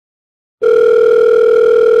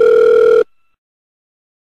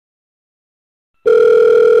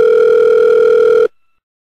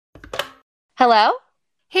Hello?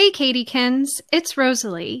 Hey, Katiekins, it's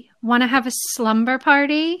Rosalie. Want to have a slumber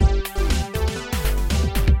party?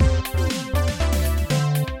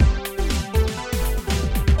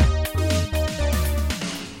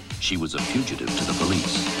 She was a fugitive to the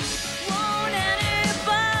police,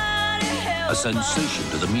 a sensation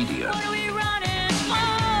to the media,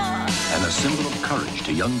 and a symbol of courage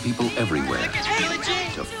to young people everywhere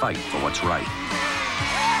to fight for what's right.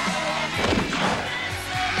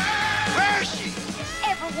 Where is she?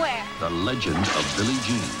 Everywhere. The Legend of Billie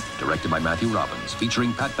Jean, directed by Matthew Robbins,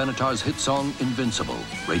 featuring Pat Benatar's hit song Invincible,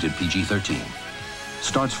 rated PG-13.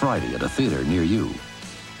 Starts Friday at a theater near you.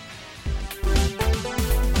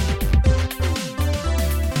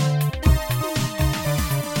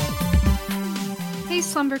 Hey,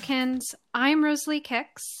 Slumberkins, I'm Rosalie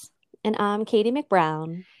Kicks, And I'm Katie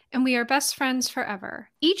McBrown. and we are best friends forever.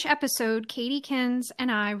 Each episode, Katiekins and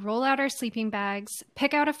I roll out our sleeping bags,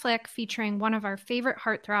 pick out a flick featuring one of our favorite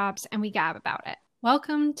heartthrobs, and we gab about it.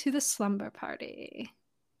 Welcome to the slumber party.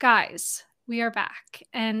 Guys, we are back,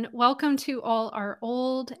 and welcome to all our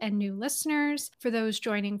old and new listeners. For those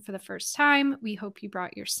joining for the first time, we hope you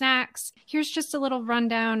brought your snacks. Here's just a little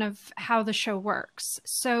rundown of how the show works.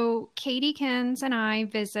 So Katiekins and I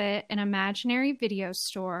visit an imaginary video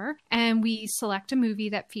store, and we select a movie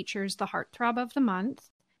that features the heartthrob of the month.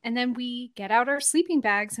 And then we get out our sleeping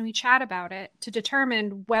bags and we chat about it to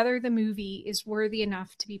determine whether the movie is worthy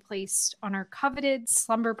enough to be placed on our coveted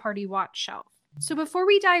slumber party watch shelf. So before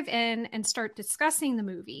we dive in and start discussing the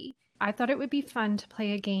movie, I thought it would be fun to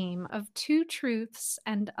play a game of two truths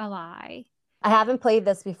and a lie. I haven't played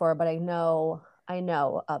this before, but I know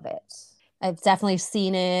of it. I've definitely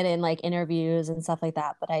seen it in like interviews and stuff like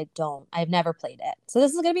that, but I've never played it. So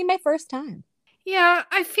this is going to be my first time. Yeah,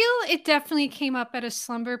 I feel it definitely came up at a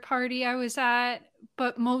slumber party I was at,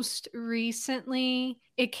 but most recently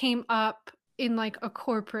it came up in like a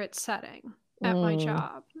corporate setting at my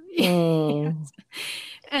job. Yes.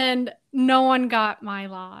 And no one got my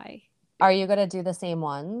lie. Are you going to do the same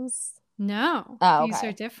ones? No, Oh, these okay.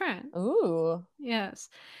 are different. Ooh. Yes.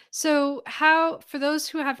 So for those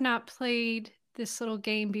who have not played this little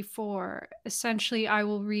game before, essentially I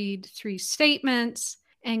will read three statements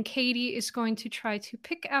and Katie is going to try to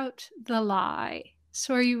pick out the lie.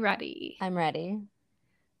 So are you ready? I'm ready.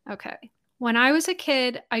 Okay. When I was a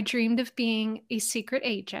kid, I dreamed of being a secret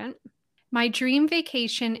agent. My dream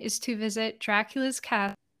vacation is to visit Dracula's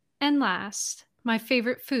castle. And last, my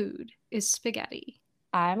favorite food is spaghetti.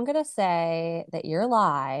 I'm going to say that your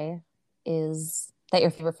lie is that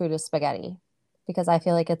your favorite food is spaghetti because I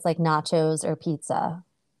feel like it's like nachos or pizza.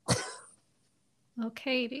 Well,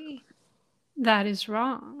 Katie, that is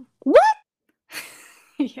wrong. What?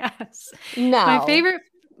 Yes. No.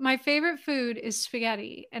 My favorite food is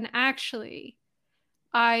spaghetti. And actually,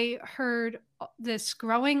 I heard this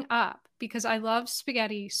growing up because I love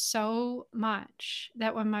spaghetti so much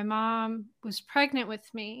that when my mom was pregnant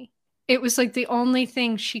with me, it was like the only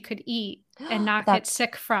thing she could eat and not get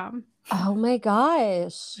sick from. Oh my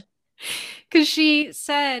gosh. Because she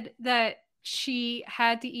said that she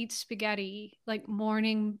had to eat spaghetti like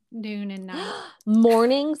morning, noon, and night.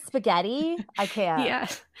 Morning spaghetti? I can't. Yeah.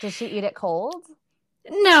 Does she eat it cold?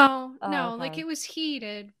 No, Oh, no, okay. like it was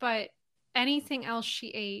heated, but anything else she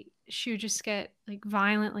ate, she would just get like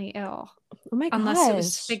violently ill. Oh my gosh. Unless it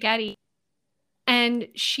was spaghetti. And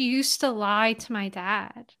she used to lie to my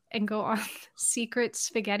dad and go on secret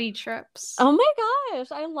spaghetti trips. Oh my gosh.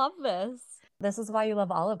 I love this. This is why you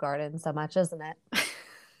love Olive Garden so much, isn't it?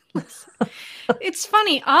 It's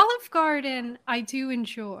funny. Olive Garden, I do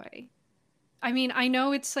enjoy. I mean, I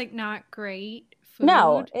know it's like not great food.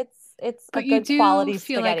 No, it's but a you good do quality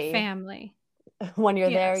feel spaghetti. like family. When you're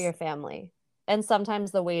there, Yes. your family. And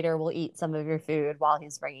sometimes the waiter will eat some of your food while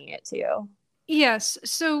he's bringing it to you. Yes,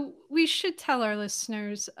 so we should tell our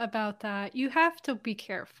listeners about that. You have to be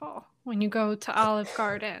careful when you go to Olive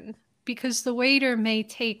Garden because the waiter may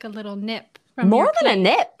take a little nip from More your than a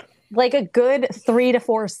plate. nip. Like a good 3 to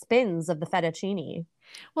 4 spins of the fettuccine.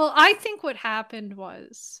 Well, I think what happened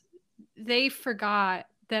was they forgot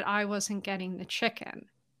that I wasn't getting the chicken.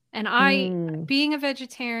 And being a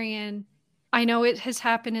vegetarian, I know it has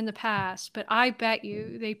happened in the past, but I bet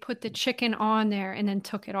you they put the chicken on there and then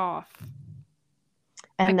took it off.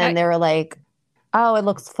 And then they were like, oh, it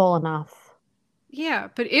looks full enough. Yeah,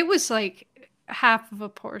 but it was like half of a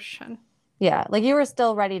portion. Yeah, like you were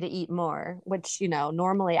still ready to eat more, which,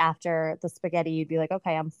 normally after the spaghetti, you'd be like,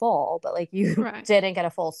 okay, I'm full. But like you Right. didn't get a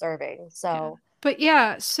full serving. So, Yeah. But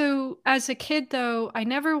yeah, so as a kid, though, I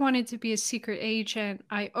never wanted to be a secret agent.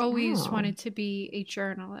 I always wanted to be a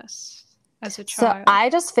journalist as a so child. I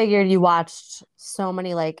just figured you watched so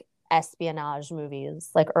many like espionage movies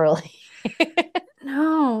like early.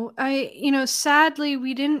 No, sadly,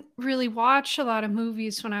 we didn't really watch a lot of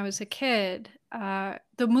movies when I was a kid.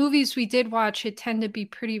 The movies we did watch, it tend to be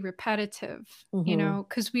pretty repetitive, Mhm.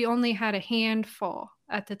 because we only had a handful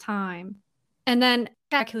at the time. And then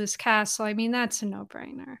Dracula's Castle, I mean, that's a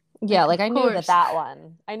no-brainer. Yeah, Like, like of I knew that course. that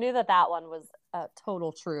one. I knew that that one was a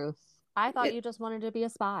total truth. I thought It, you just wanted to be a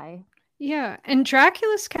spy. yeah, and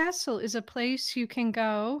Dracula's Castle is a place you can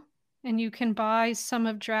go and you can buy some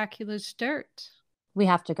of Dracula's dirt. We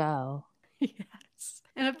have to go. Yes.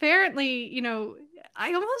 And apparently,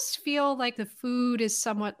 I almost feel like the food is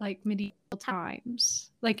somewhat like medieval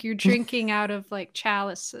times. Like you're drinking out of like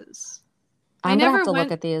chalices. I I'm gonna have never to look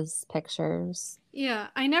went, at these pictures. yeah,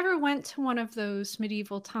 I never went to one of those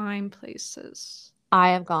medieval time places I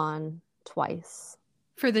have gone twice.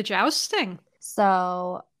 for the jousting.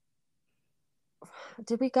 So,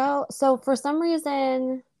 did we go? So, for some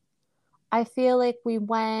reason, I feel like we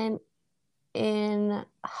went in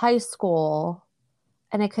high school,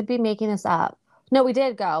 and I could be making this up. No, we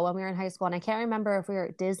did go when we were in high school, and I can't remember if we were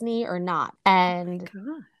at Disney or not. Oh my And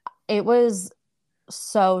God. it was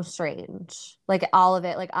so strange. Like all of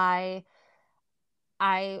it. Like I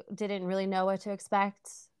didn't really know what to expect,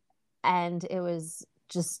 and it was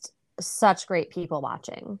just such great people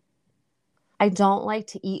watching. I don't like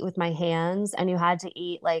to eat with my hands, and you had to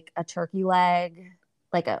eat like a turkey leg,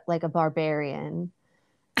 like a barbarian.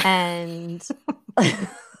 And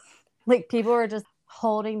like people were just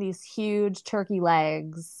holding these huge turkey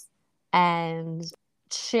legs and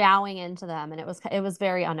chowing into them, and it was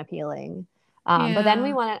very unappealing. But then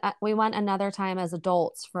Yeah. we went another time as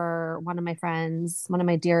adults for one of my friends, one of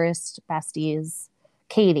my dearest besties,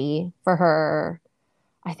 Katie, for her.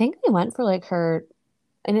 I think we went for like her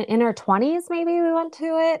in her 20s, maybe we went to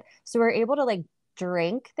it. So we were able to like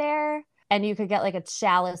drink there, and you could get like a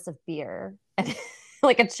chalice of beer and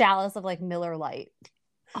like a chalice of like Miller Lite.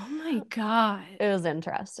 Oh my God. It was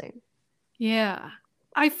interesting. Yeah.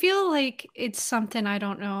 I feel like it's something I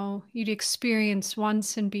don't know you'd experience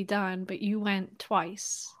once and be done, but you went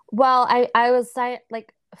twice. Well, I was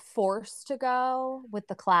like forced to go with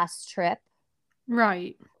the class trip.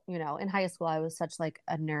 Right. In high school I was such like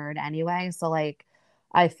a nerd anyway, so like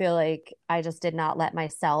I feel like I just did not let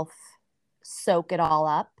myself soak it all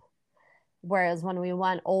up. Whereas when we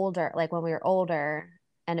were older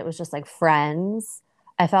and it was just like friends,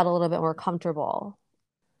 I felt a little bit more comfortable.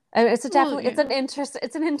 I mean, Well, yeah.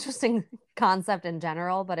 it's an interesting concept in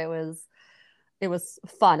general, but it was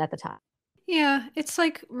fun at the time. Yeah, it's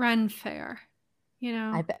like Ren Fair, you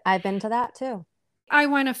know. I've been to that too. I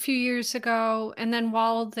went a few years ago, and then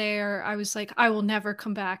while there, I was like, I will never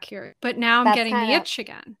come back here. But now I'm That's getting the kind of itch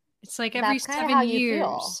again. It's like every that's kind of seven how you feel.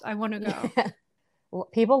 years, I want to go. Yeah.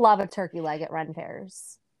 People love a turkey leg at Ren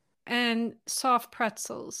fairs. And soft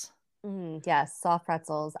pretzels. Yes, soft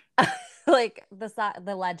pretzels, like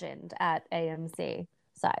the legend at AMC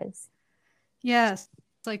size. Yes,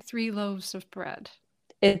 it's like 3 loaves of bread.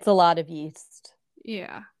 It's a lot of yeast.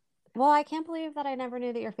 Yeah. Well, I can't believe that I never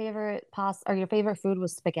knew that your favorite pasta or your favorite food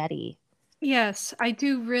was spaghetti. Yes, I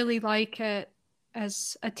do really like it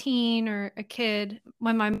as a teen or a kid.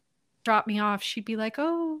 When my mom dropped me off, she'd be like,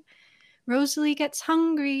 "Oh, Rosalie gets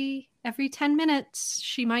hungry every 10 minutes.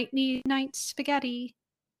 She might need night spaghetti."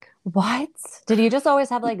 What? Did you just always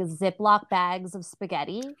have like Ziploc bags of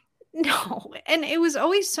spaghetti? No, and it was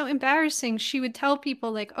always so embarrassing. She would tell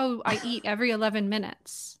people like, "Oh, I eat every 11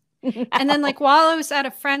 minutes." And then like No. while I was at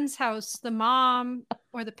a friend's house, the mom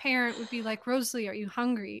or the parent would be like, "Rosalie, are you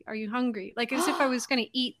hungry? Are you hungry?" Like as if I was going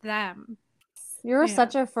to eat them. You're Yeah.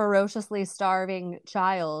 such a ferociously starving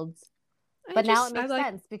child. But now it I makes like,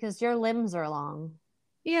 sense because your limbs are long.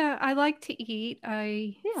 yeah, I like to eat.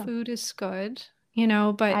 Yeah, Food is good,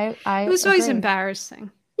 but I it was always agree.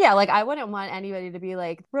 embarrassing. Yeah, like I wouldn't want anybody to be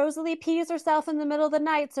like, Rosalie pees herself in the middle of the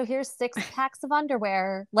night, so here's 6 packs of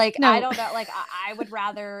underwear. Like I No, don't know, like I would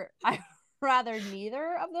rather rather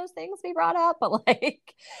neither of those things be brought up, but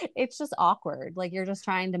like it's just awkward. Like you're just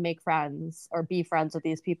trying to make friends or be friends with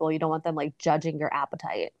these people. You don't want them like judging your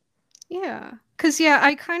appetite. yeah. Because, yeah,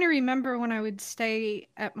 I kind of remember when I would stay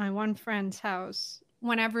at my one friend's house,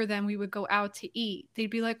 whenever then we would go out to eat, they'd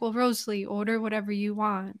be like, "Well, Rosalie, order whatever you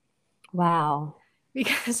want." Wow.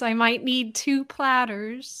 Because I might need 2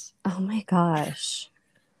 platters. Oh my gosh.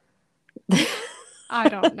 I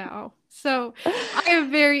don't know. So I am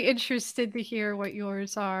very interested to hear what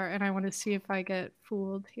yours are, and I want to see if I get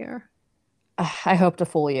fooled here. I hope to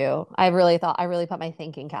fool you. I really put my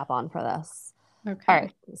thinking cap on for this. All Okay.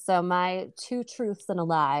 right. So my two truths and a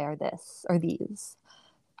lie are these.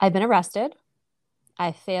 I've been arrested.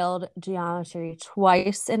 I failed geometry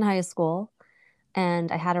twice in high school,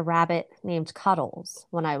 and I had a rabbit named Cuddles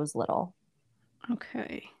when I was little.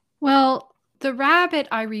 Okay. Well, the rabbit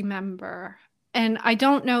I remember, and I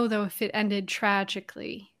don't know though if it ended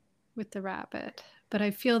tragically with the rabbit, but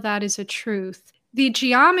I feel that is a truth. The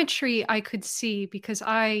geometry I could see because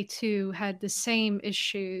I too had the same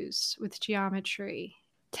issues with geometry.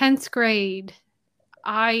 10th grade,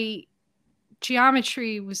 I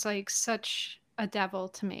geometry was like such a devil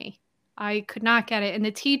to me. I could not get it. And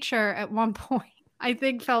the teacher at one point, I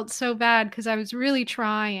think, felt so bad because I was really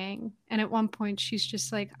trying. And at one point, she's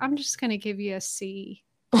just like, I'm just going to give you a C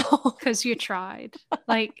because you tried.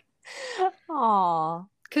 Like, Aw.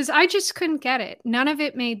 because I just couldn't get it. None of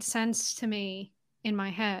it made sense to me in my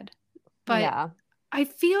head. But Yeah. I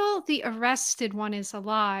feel the arrested one is a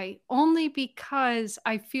lie only because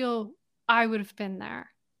I feel I would have been there.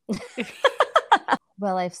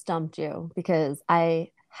 Well, I've stumped you because I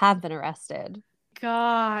have been arrested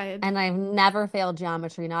God. and I've never failed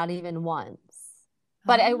geometry, not even once.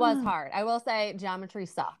 But it was hard. I will say geometry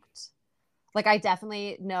sucked. Like, I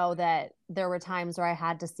definitely know that there were times where I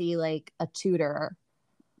had to see like a tutor,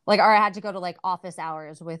 like, or I had to go to like office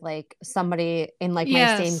hours with like somebody in like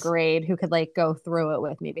my same Yes. grade who could like go through it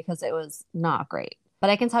with me because it was not great. But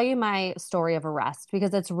I can tell you my story of arrest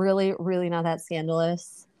because it's really, really not that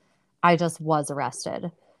scandalous. I just was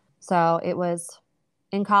arrested. So it was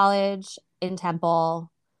in college, in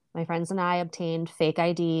Temple. My friends and I obtained fake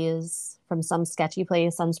IDs from some sketchy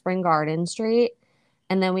place on Spring Garden Street.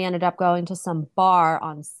 And then we ended up going to some bar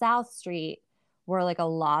on South Street where like a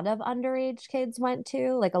lot of underage kids went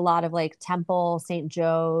to, like a lot of like Temple, St.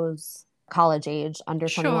 Joe's, college age, under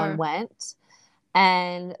 21 Sure. went.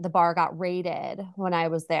 And the bar got raided when I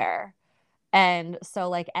was there. And so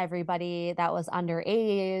like everybody that was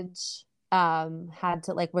underage had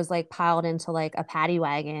to like was like piled into like a paddy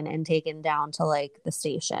wagon and taken down to like the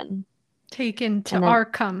station. Taken to And then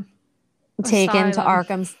Arkham taken to Asylum.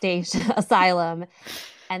 Arkham Station Asylum.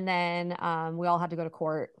 And then we all had to go to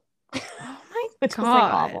court. Oh my Which was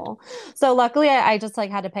like God. awful. So luckily I just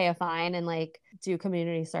like had to pay a fine and like do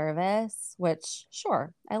community service, which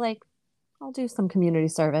sure, I'll do some community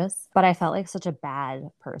service, but I felt like such a bad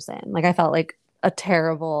person. Like I felt like a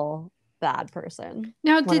terrible bad person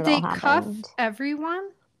Now, when did it all they cuff happened. everyone?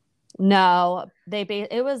 No,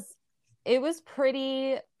 it was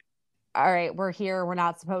pretty all right, we're here, we're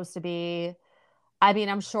not supposed to be. I mean,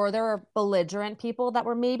 I'm sure there were belligerent people that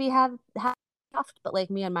were maybe have cuffed, but like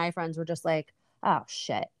me and my friends were just like, oh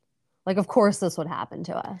shit. Like of course this would happen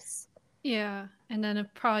to us. Yeah. And then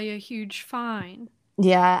probably a huge fine.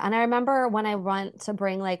 Yeah, and I remember when I went to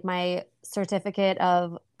bring like my certificate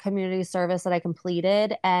of community service that I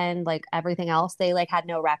completed and like everything else, they like had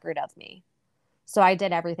no record of me. So I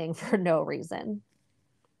did everything for no reason.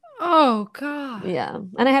 Oh God. Yeah.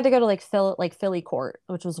 And I had to go to like Philly court,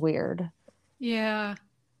 which was weird. Yeah.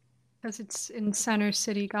 Because it's in Center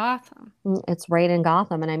City, Gotham. It's right in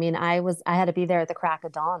Gotham. And I mean, I had to be there at the crack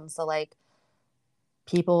of dawn. So like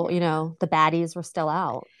people, the baddies were still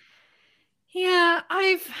out. Yeah,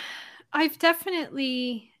 I've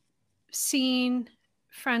definitely seen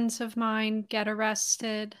friends of mine get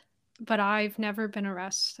arrested, but I've never been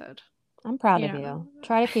arrested. I'm proud You of know, you.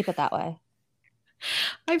 Try to keep it that way.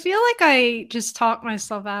 I feel like I just talk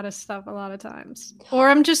myself out of stuff a lot of times. Or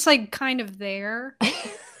I'm just like kind of there,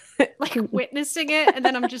 like witnessing it, and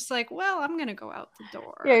then I'm just like, well, I'm gonna go out the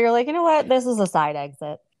door. Yeah, you're like, you know what? This is a side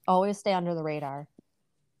exit. Always stay under the radar.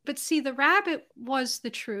 But see, the rabbit was the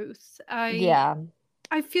truth. Yeah.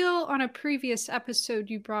 I feel on a previous episode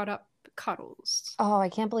you brought up Cuddles. Oh, I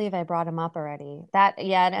can't believe I brought him up already.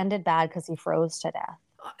 Yeah, it ended bad because he froze to death.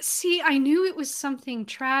 See, I knew it was something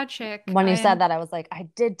tragic. When you said that, I was like, I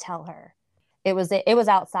did tell her. It was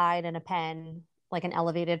outside in a pen, like an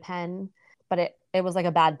elevated pen, but it was like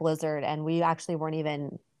a bad blizzard, and we actually weren't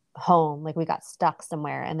even home. Like we got stuck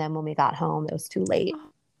somewhere, and then when we got home, it was too late.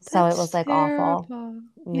 So it was like awful.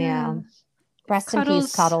 Yeah. Rest in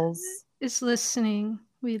peace, Cuddles. Is listening.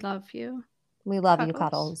 We love you. We love you,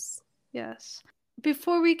 Cuddles. Yes.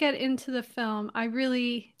 Before we get into the film, I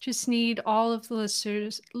really just need all of the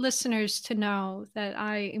listeners to know that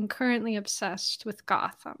I am currently obsessed with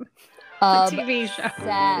Gotham, the TV show.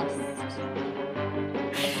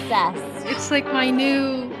 Obsessed. It's like my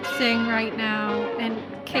new thing right now. And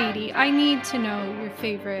Katie, I need to know your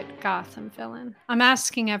favorite Gotham villain. I'm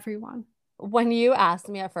asking everyone. When you asked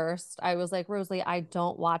me at first, I was like, Rosalie, I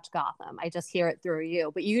don't watch Gotham. I just hear it through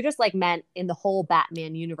you. But you just like meant in the whole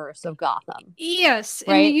Batman universe of Gotham. Yes,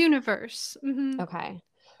 right? In the universe. Mm-hmm. Okay.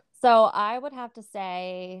 So I would have to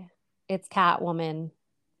say it's Catwoman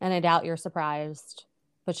And I doubt you're surprised,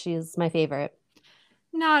 but she's my favorite.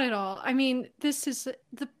 Not at all. I mean, this is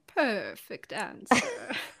the perfect answer.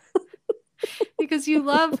 Because you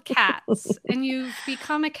love cats and you've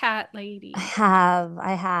become a cat lady.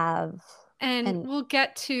 I have. And we'll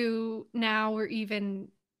get to now we're even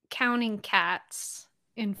counting cats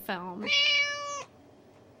in film.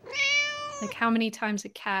 Like how many times a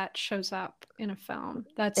cat shows up in a film.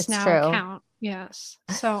 That's now true. a count. Yes.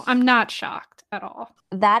 So I'm not shocked at all.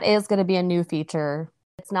 That is going to be a new feature.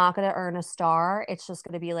 It's not going to earn a star. It's just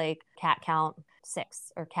going to be like cat count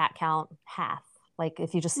 6 or cat count half. Like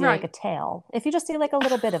if you just see like a tail. If you just see like a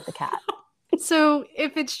little bit of the cat. So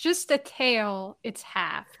if it's just a tail, it's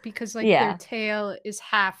half because like their tail is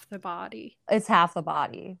half the body. It's half the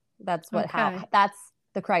body. That's what that's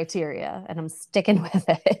the criteria, and I'm sticking with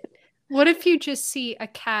it. What if you just see a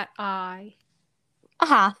cat eye? A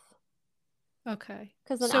half. Okay.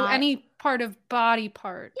 So any part of body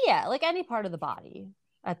part. Yeah, like any part of the body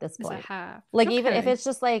at this point. Is a half. Like even if it's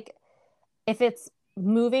just like if it's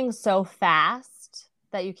moving so fast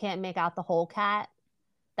that you can't make out the whole cat,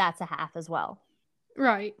 that's a half as well.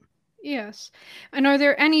 Right. Yes. And are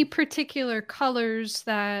there any particular colors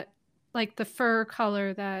that, like the fur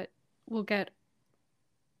color, that will get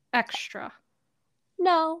extra?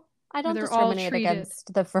 No, I don't discriminate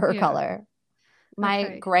against the fur color.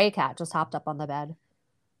 My gray cat just hopped up on the bed.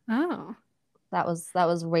 Oh. That was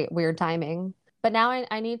weird timing. But now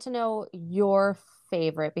I need to know your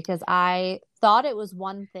favorite, because I thought it was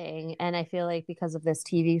one thing, and I feel like because of this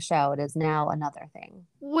TV show, it is now another thing.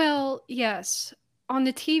 Well, yes. On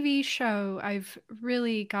the TV show, I've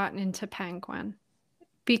really gotten into Penguin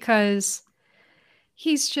because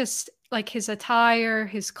he's just like his attire,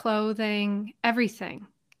 his clothing, everything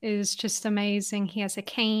is just amazing. He has a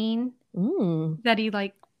cane that he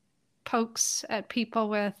like pokes at people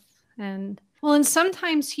with, and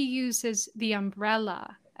sometimes he uses the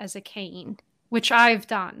umbrella as a cane, which I've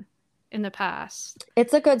done in the past.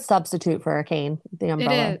 It's a good substitute for a cane, the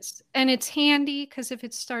umbrella. It is. And it's handy because if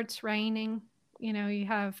it starts raining, you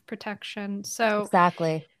have protection. So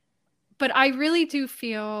exactly. But I really do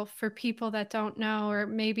feel for people that don't know or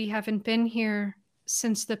maybe haven't been here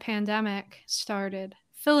since the pandemic started.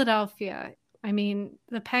 Philadelphia, I mean,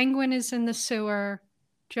 the Penguin is in the sewer,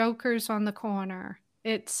 Joker's on the corner.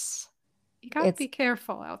 You got to be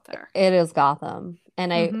careful out there. It is Gotham.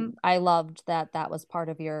 And I loved that was part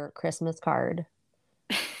of your Christmas card.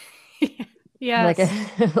 Yes. Like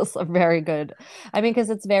it was very good. I mean, because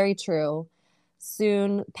it's very true.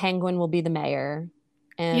 Soon Penguin will be the mayor.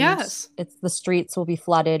 And yes. The streets will be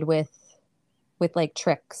flooded with like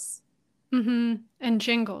tricks. Mm-hmm. And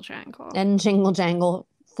jingle jangle. And jingle jangle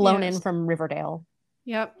flown in from Riverdale.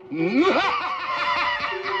 Yep.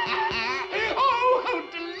 Oh, how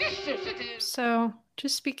delicious it is. So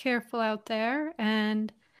just be careful out there.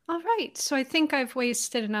 And all right. So I think I've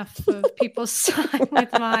wasted enough of people's time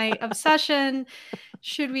with my obsession.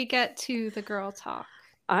 Should we get to the girl talk?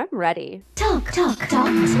 I'm ready. Talk. Girl talk,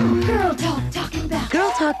 talking about.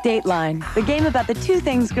 Girl Talk Dateline, the game about the two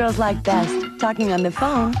things girls like best, talking on the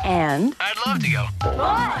phone and... I'd love to go.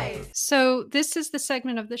 Boys! So this is the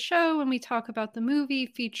segment of the show when we talk about the movie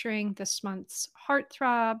featuring this month's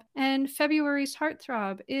heartthrob. And February's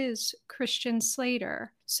heartthrob is Christian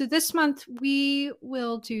Slater. So this month we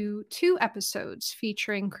will do 2 episodes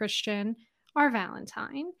featuring Christian, our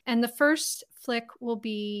Valentine. And the first flick we'll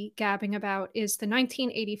be gabbing about is the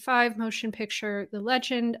 1985 motion picture, The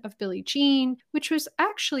Legend of Billie Jean, which was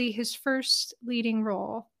actually his first leading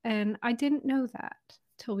role. And I didn't know that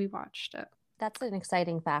till we watched it. That's an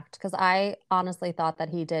exciting fact, because I honestly thought that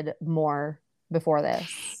he did more before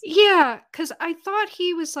this. Yeah, because I thought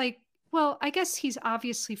he was like, well, I guess he's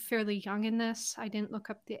obviously fairly young in this. I didn't look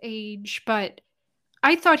up the age, but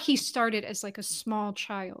I thought he started as like a small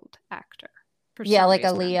child actor. Yeah, like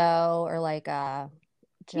a Leo or like a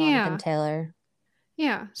Jonathan Taylor.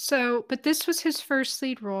 Yeah. So, but this was his first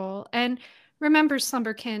lead role. And remember,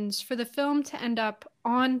 Slumberkins, for the film to end up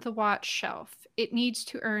on the watch shelf, it needs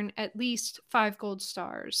to earn at least 5 gold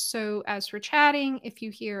stars. So as we're chatting, if you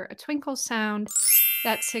hear a twinkle sound,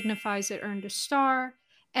 that signifies it earned a star.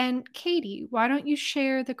 And Katie, why don't you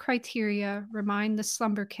share the criteria, remind the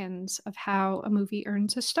Slumberkins of how a movie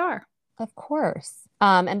earns a star? Of course.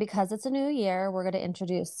 And because it's a new year, we're going to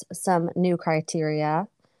introduce some new criteria,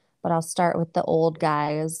 but I'll start with the old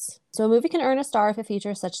guys. So a movie can earn a star if it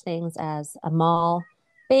features such things as a mall,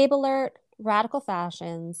 Babe Alert, radical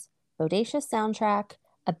fashions, bodacious soundtrack,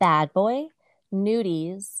 a bad boy,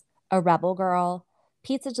 nudies, a rebel girl,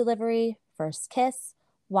 pizza delivery, first kiss,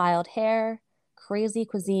 wild hair, crazy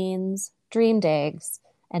cuisines, dreamed eggs,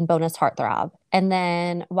 and bonus heartthrob. And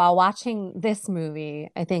then while watching this movie,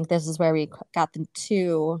 I think this is where we got the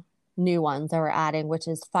two new ones that we're adding, which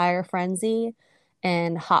is Fire Frenzy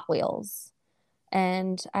and Hot Wheels.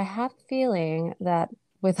 And I have a feeling that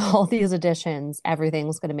with all these additions,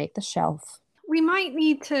 everything's going to make the shelf. We might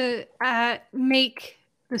need to make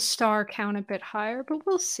the star count a bit higher, but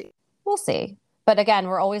we'll see. We'll see. But again,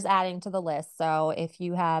 we're always adding to the list. So if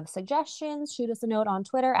you have suggestions, shoot us a note on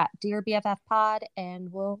Twitter at Dear BFF Pod,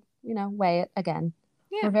 and we'll, weigh it again.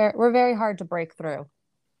 Yeah. We're very hard to break through.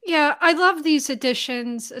 Yeah, I love these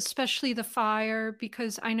additions, especially the fire,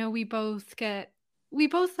 because I know we both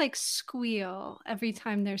like squeal every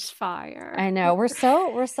time there's fire. I know. We're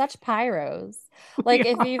such pyros. Like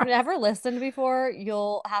if you've never listened before,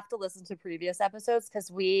 you'll have to listen to previous episodes because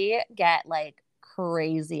we get like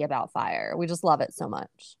crazy about fire. We just love it so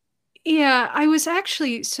much. Yeah,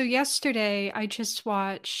 so yesterday I just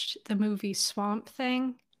watched the movie Swamp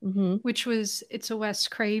Thing, which it's a Wes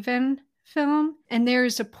Craven film, and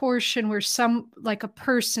there's a portion where a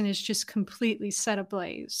person is just completely set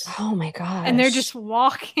ablaze. Oh my gosh. And they're just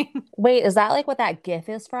walking. Wait, is that like what that GIF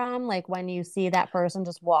is from? Like when you see that person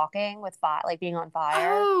just walking with fire, like being on fire?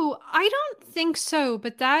 Oh, I don't think so,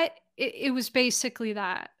 but it was basically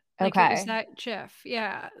that. Like okay. It was that GIF.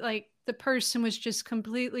 Yeah. Like the person was just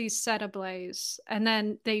completely set ablaze and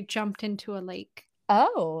then they jumped into a lake.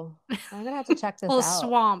 Oh, I'm going to have to check this out.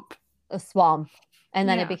 A swamp. And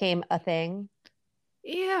then it became a thing.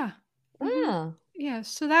 Yeah. Oh. Yeah.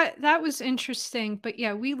 So that was interesting. But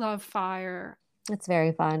yeah, we love fire. It's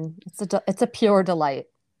very fun. It's a pure delight.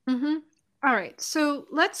 Mm-hmm. All right. So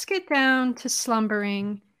let's get down to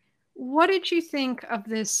slumbering. What did you think of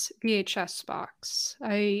this VHS box?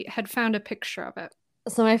 I had found a picture of it.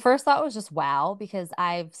 So my first thought was just wow, because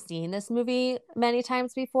I've seen this movie many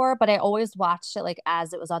times before, but I always watched it like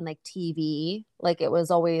as it was on like TV. Like it was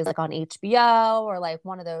always like on HBO or like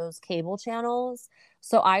one of those cable channels.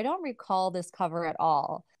 So I don't recall this cover at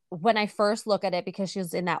all. When I first look at it, because she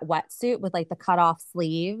was in that wetsuit with like the cut off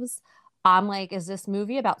sleeves, I'm like, is this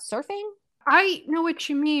movie about surfing? I know what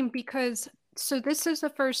you mean, because so this is the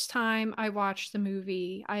first time I watched the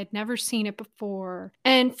movie. I had never seen it before.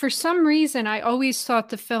 And for some reason, I always thought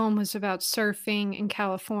the film was about surfing in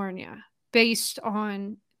California based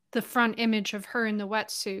on the front image of her in the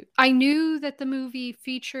wetsuit. I knew that the movie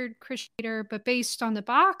featured Chris Slater, but based on the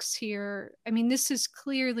box here, I mean, this is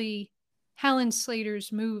clearly Helen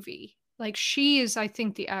Slater's movie. Like she is, I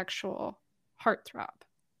think, the actual heartthrob.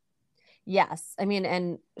 Yes. I mean,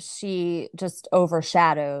 and she just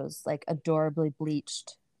overshadows like adorably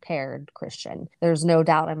bleached haired Christian. There's no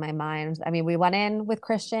doubt in my mind. I mean, we went in with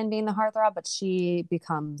Christian being the heartthrob, but she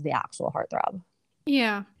becomes the actual heartthrob.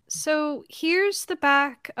 Yeah. So here's the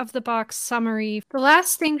back of the box summary. The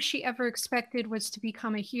last thing she ever expected was to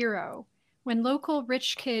become a hero. When local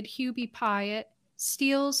rich kid Hubie Pyatt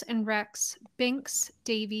steals and wrecks Binks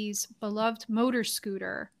Davies' beloved motor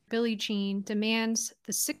scooter, Billie Jean demands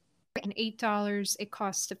the and $8 it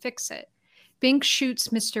costs to fix it. Binks shoots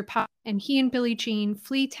Mr. Pop, and he and Billie Jean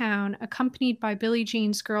flee town, accompanied by Billie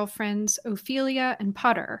Jean's girlfriends Ophelia and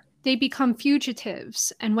Putter. They become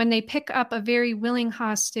fugitives, and when they pick up a very willing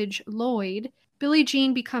hostage, Lloyd, Billie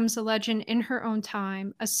Jean becomes a legend in her own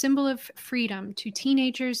time, a symbol of freedom to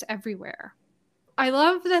teenagers everywhere. I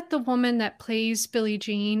love that the woman that plays Billie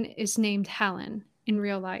Jean is named Helen in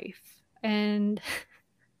real life, and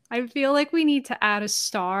I feel like we need to add a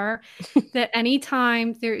star that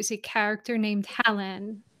anytime there is a character named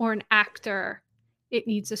Helen or an actor, it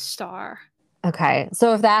needs a star. Okay.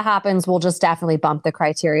 So if that happens, we'll just definitely bump the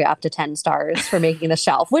criteria up to 10 stars for making the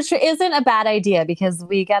shelf, which isn't a bad idea because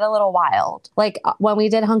we get a little wild. Like when we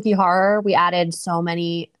did Hunky Horror, we added so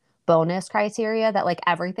many bonus criteria that like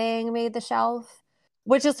everything made the shelf,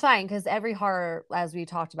 which is fine because every horror, as we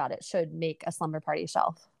talked about, it should make a slumber party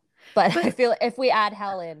shelf. But I feel if we add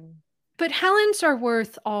Helen. But Helens are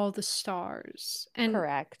worth all the stars. And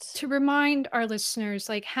correct. To remind our listeners,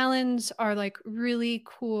 like Helens are like really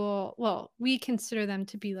cool. Well, we consider them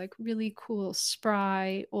to be like really cool,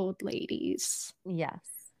 spry old ladies. Yes.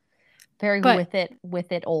 Very with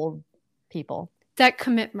it old people. That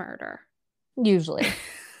commit murder. Usually.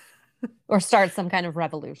 Or start some kind of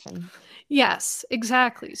revolution. Yes,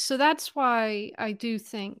 exactly. So that's why I do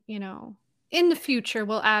think, in the future,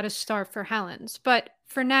 we'll add a star for Helens. But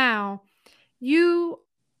for now,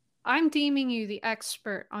 I'm deeming you the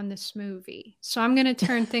expert on this movie. So I'm going to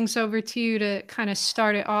turn things over to you to kind of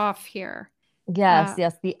start it off here. Yes,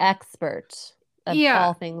 the expert of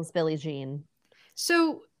all things Billie Jean.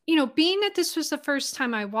 So being that this was the first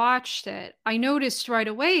time I watched it, I noticed right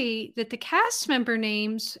away that the cast member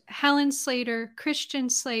names, Helen Slater, Christian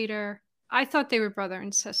Slater, I thought they were brother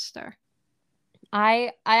and sister.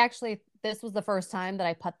 I actually, this was the first time that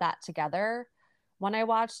I put that together when I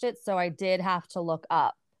watched it. So I did have to look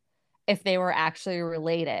up if they were actually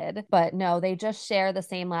related. But no, they just share the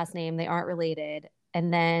same last name. They aren't related.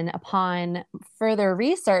 And then upon further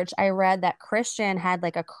research, I read that Christian had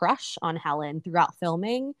like a crush on Helen throughout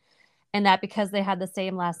filming, and that because they had the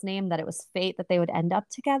same last name, that it was fate that they would end up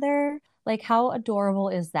together. Like, how adorable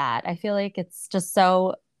is that? I feel like it's just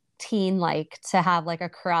so teen-like to have like a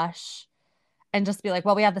crush and just be like,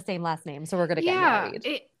 well, we have the same last name, so we're going to get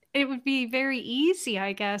married. It would be very easy,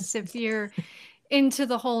 I guess, if you're into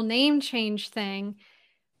the whole name change thing.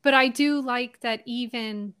 But I do like that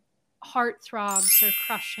even heartthrobs are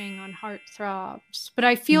crushing on heartthrobs. But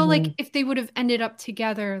I feel like if they would have ended up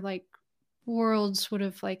together, like worlds would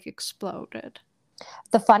have like exploded.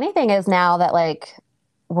 The funny thing is now that like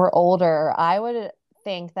we're older, I would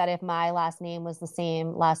think that if my last name was the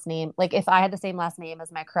same last name, like if I had the same last name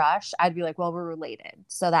as my crush, I'd be like, well, we're related.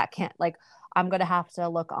 So that can't, like, I'm going to have to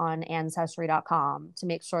look on ancestry.com to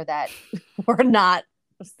make sure that we're not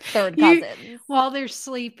third cousins. While they're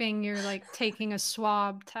sleeping, you're like taking a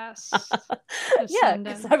swab test. Yeah,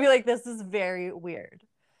 because I'd be like, this is very weird.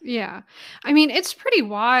 Yeah. I mean, it's pretty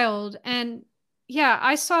wild. And yeah,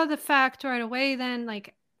 I saw the fact right away then,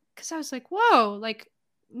 like, because I was like, whoa, like,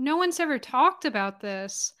 no one's ever talked about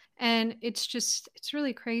this. And it's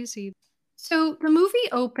really crazy. So the movie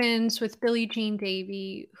opens with Billie Jean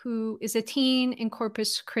Davy, who is a teen in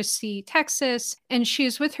Corpus Christi, Texas, and she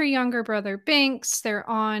is with her younger brother, Binks. They're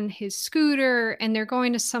on his scooter, and they're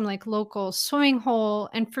going to some like local swimming hole.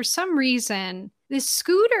 And for some reason, this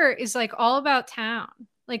scooter is like all about town.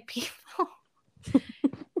 Like people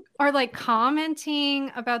are like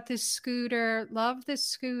commenting about this scooter, love this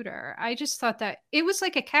scooter. I just thought that it was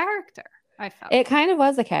like a character, I felt. It kind of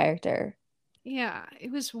was a character. Yeah,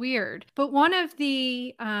 it was weird. But one of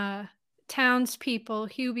the townspeople,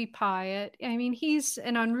 Hubie Pyatt, I mean, he's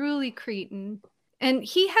an unruly cretin. And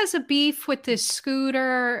he has a beef with this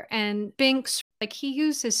scooter, and Binks, like, he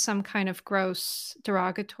uses some kind of gross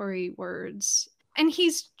derogatory words. And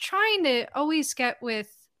he's trying to always get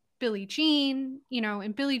with Billie Jean,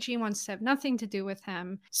 and Billie Jean wants to have nothing to do with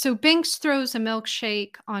him. So Binks throws a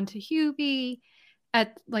milkshake onto Hubie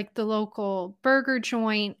at like the local burger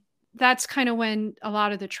joint. That's kind of when a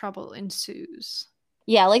lot of the trouble ensues.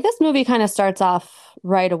 Yeah, like this movie kind of starts off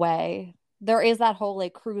right away. There is that whole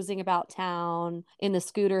like cruising about town in the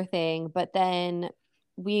scooter thing, but then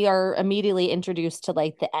we are immediately introduced to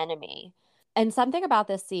like the enemy. And something about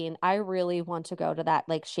this scene, I really want to go to that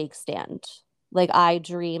like shake stand. Like I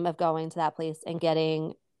dream of going to that place and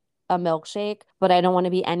getting a milkshake, but I don't want to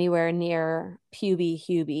be anywhere near Puby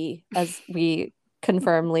Hubie, as we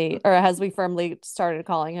as we firmly started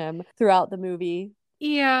calling him throughout the movie.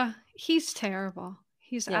 Yeah, he's terrible.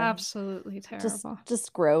 He's absolutely terrible.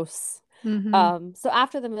 Just gross. Mm-hmm. So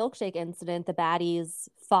after the milkshake incident, the baddies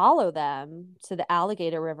follow them to the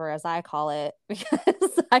alligator river, as I call it,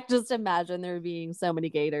 because I just imagine there being so many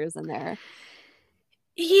gators in there.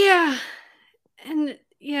 Yeah. And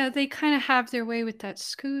yeah, they kind of have their way with that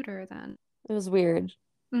scooter then. It was weird.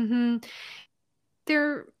 Mm-hmm.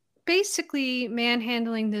 They're basically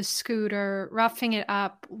manhandling this scooter, roughing it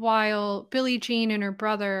up, while Billie Jean and her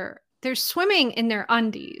brother, they're swimming in their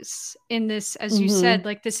undies in this, as you said,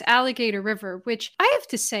 like this alligator river, which I have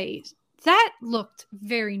to say, that looked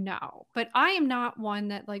very no. But I am not one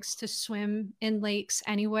that likes to swim in lakes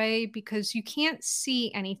anyway, because you can't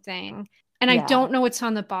see anything. And I don't know what's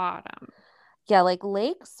on the bottom. Yeah, like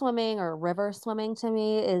lake swimming or river swimming to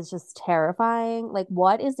me is just terrifying. Like,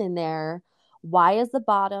 what is in there? Why is the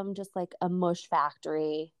bottom just like a mush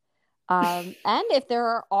factory? And if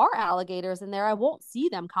there are alligators in there, I won't see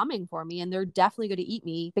them coming for me, and they're definitely going to eat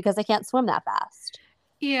me because I can't swim that fast.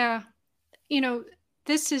 Yeah.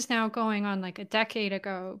 This is now going on like a decade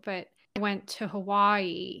ago, but I went to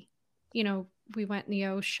Hawaii. We went in the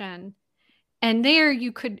ocean, and there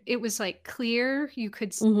it was like clear. You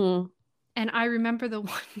could And I remember the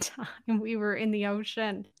one time we were in the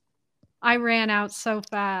ocean, I ran out so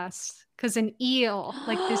fast because an eel,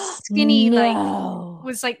 like this skinny,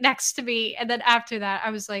 was like next to me. And then after that,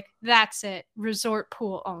 I was like, that's it. Resort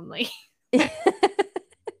pool only.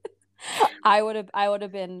 I would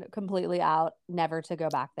have been completely out, never to go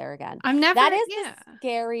back there again.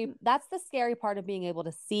 That's the scary part of being able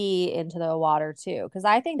to see into the water too. Because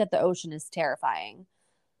I think that the ocean is terrifying.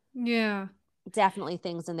 Yeah. Definitely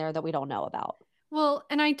things in there that we don't know about. Well,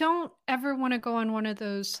 and I don't ever want to go on one of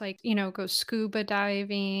those, like, go scuba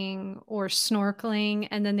diving or snorkeling,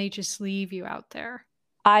 and then they just leave you out there.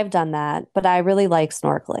 I've done that, but I really like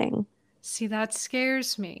snorkeling. See, that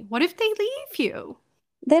scares me. What if they leave you?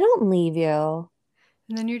 They don't leave you.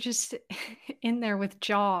 And then you're just in there with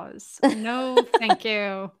Jaws. No, thank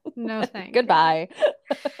you. No, thank Goodbye.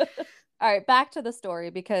 All right, back to the story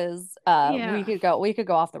because Yeah. we could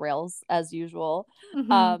go off the rails as usual.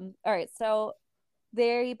 Mhm. All right, so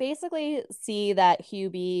they basically see that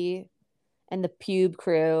Hubie and the Pube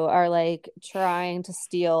crew are like trying to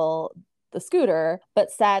steal the scooter, but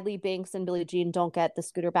sadly Binks and Billie Jean don't get the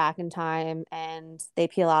scooter back in time and they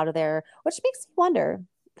peel out of there, which makes me wonder,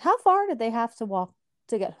 how far did they have to walk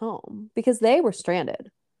to get home? Because they were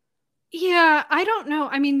stranded. Yeah, I don't know.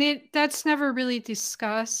 I mean, that's never really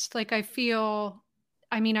discussed. Like, I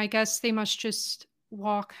guess they must just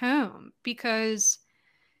walk home because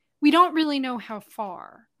we don't really know how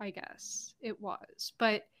far, I guess it was.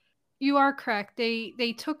 But you are correct.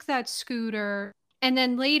 They took that scooter, and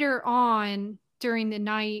then later on during the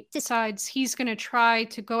night decides he's going to try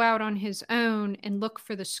to go out on his own and look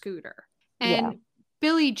for the scooter. And Yeah.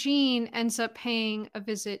 Billie Jean ends up paying a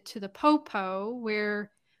visit to the Popo,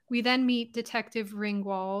 where we then meet Detective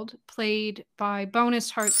Ringwald, played by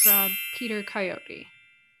bonus heartthrob Peter Coyote.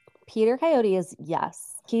 Peter Coyote is,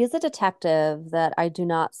 yes. He is a detective that I do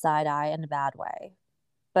not side eye in a bad way.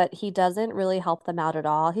 But he doesn't really help them out at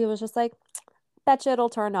all. He was just like, betcha it'll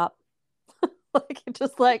turn up. Like,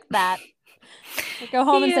 just like that. Go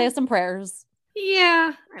home and say some prayers.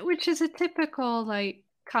 Yeah, which is a typical, like,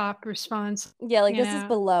 cop response. Yeah, like, this is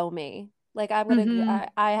below me. Like,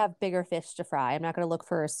 I have bigger fish to fry. I'm not gonna look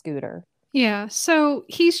for a scooter. Yeah, so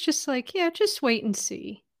he's just like, yeah, just wait and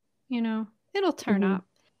see. It'll turn up.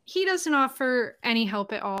 He doesn't offer any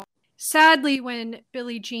help at all. Sadly, when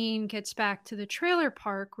Billie Jean gets back to the trailer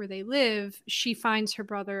park where they live, she finds her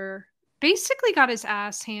brother basically got his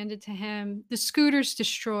ass handed to him. The scooter's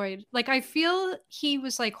destroyed. Like, I feel he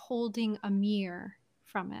was like holding a mirror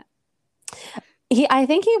from it. I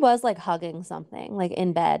think he was like hugging something, like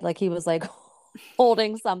in bed. Like he was like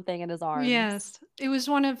holding something in his arms. Yes. It was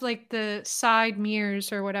one of like the side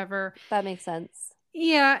mirrors or whatever. That makes sense.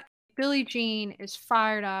 Yeah. Billie Jean is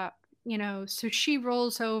fired up, so she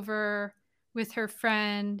rolls over with her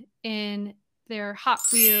friend in their Hot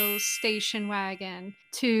Wheels station wagon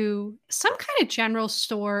to some kind of general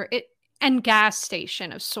store and gas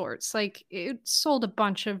station of sorts. Like, it sold a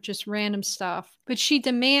bunch of just random stuff, but she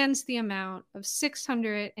demands the amount of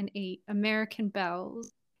 608 American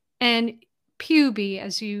bells. And Puby,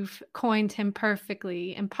 as you've coined him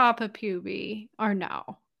perfectly, and Papa Puby are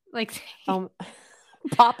no. Like,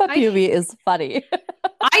 Papa Puby is funny.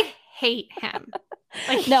 I hate him.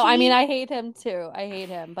 Like, no, I mean, I hate him too. I hate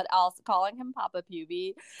him. But also calling him Papa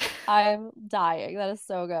Puby, I'm dying. That is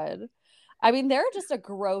so good. I mean, they're just a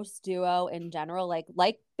gross duo in general.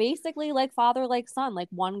 Like basically like father, like son, like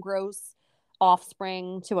one gross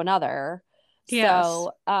offspring to another. Yes.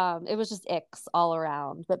 So it was just icks all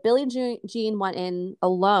around. But Billie Jean went in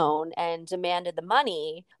alone and demanded the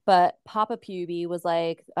money. But Papa Puby was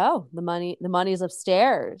like, oh, the money's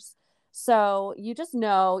upstairs. So you just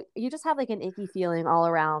have like an icky feeling all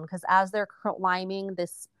around because as they're climbing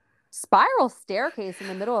this spiral staircase in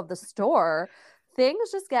the middle of the store,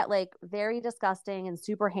 things just get like very disgusting and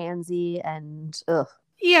super handsy and ugh.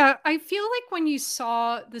 Yeah, I feel like when you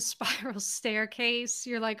saw the spiral staircase,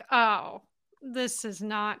 you're like, oh, this is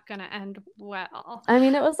not going to end well. I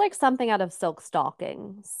mean, it was like something out of Silk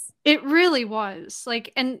Stockings. It really was.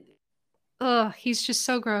 Like, and he's just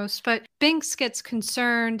so gross. But Binks gets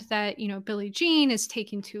concerned that, Billie Jean is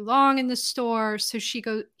taking too long in the store. So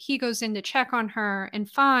he goes in to check on her and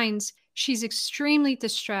finds she's extremely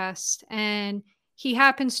distressed. And he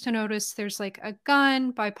happens to notice there's like a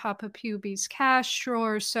gun by Papa Puby's cash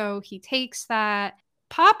drawer. So he takes that.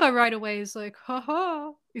 Papa right away is like,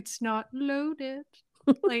 haha, it's not loaded.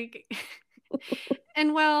 Like,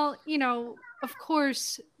 and well, of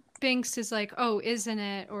course, Binks is like, oh, isn't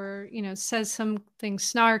it? Or, says something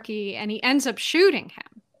snarky and he ends up shooting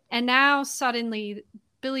him. And now suddenly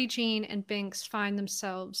Billie Jean and Binks find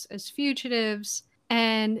themselves as fugitives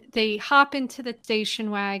and they hop into the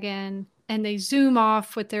station wagon and they zoom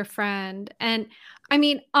off with their friend. And I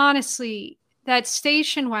mean, honestly, that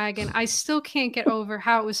station wagon, I still can't get over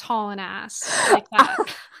how it was hauling ass like that.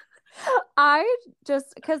 I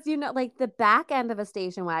just, because like the back end of a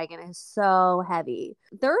station wagon is so heavy.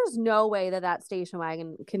 There's no way that station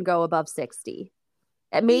wagon can go above 60.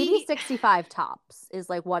 Maybe 65 tops is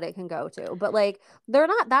like what it can go to. But like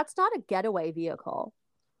that's not a getaway vehicle.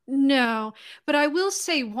 No, but I will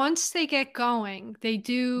say once they get going, they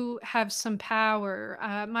do have some power.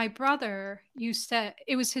 My brother used to,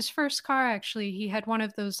 it was his first car actually. He had one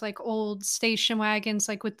of those like old station wagons,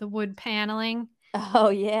 like with the wood paneling. Oh,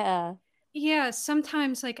 yeah. Yeah,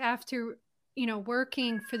 sometimes like after,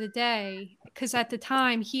 working for the day, because at the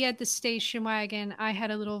time he had the station wagon, I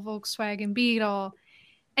had a little Volkswagen Beetle,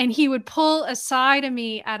 and he would pull aside of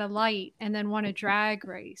me at a light and then want a drag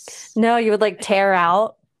race. No, you would like tear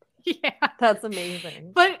out. Yeah. That's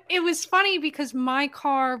amazing. But it was funny because my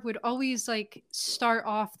car would always like start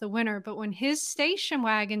off the winner, but when his station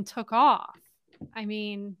wagon took off, I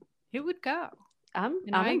mean, it would go. I'm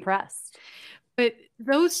impressed. But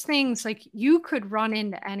those things, like you could run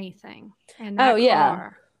into anything. And Oh, yeah.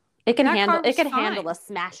 car, It can that handle car was it can fine. handle a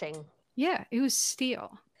smashing. Yeah, it was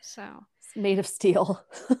steel. So It's made of steel.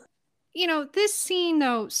 this scene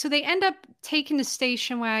though, so they end up taking the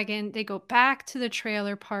station wagon. They go back to the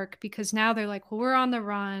trailer park because now they're like, well, we're on the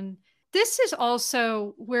run. This is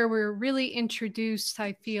also where we're really introduced,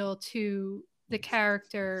 I feel, to the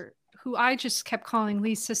character who I just kept calling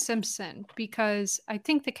Lisa Simpson because I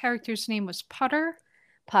think the character's name was Putter.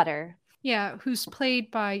 Putter. Yeah, who's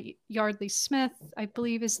played by Yardley Smith, I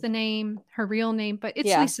believe is the name, her real name, but it's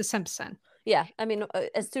Yeah. Lisa Simpson. Yeah, I mean,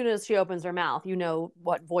 as soon as she opens her mouth, you know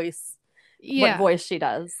what voice she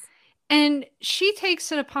does. And she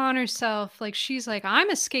takes it upon herself, like she's like, I'm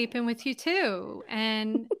escaping with you too.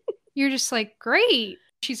 And you're just like, great.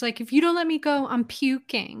 She's like, if you don't let me go, I'm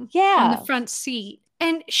puking on the front seat.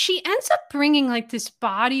 And she ends up bringing like this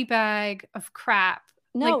body bag of crap,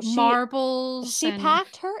 like marbles. She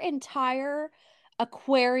packed her entire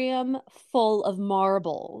aquarium full of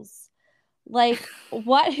marbles. Like,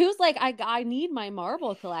 what? Who's like, I need my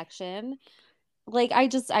marble collection. Like, I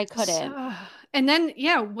couldn't. And then,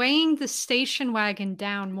 weighing the station wagon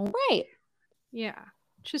down more. Right. Yeah.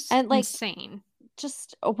 Just and, like, insane.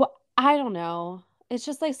 Just, I don't know. It's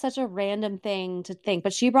just like such a random thing to think.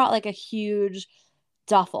 But she brought like a huge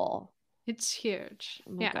duffel. It's huge.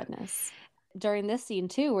 Oh, my goodness. During this scene,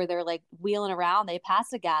 too, where they're like wheeling around, they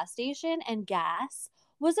passed a gas station and gas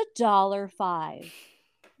was $1.05.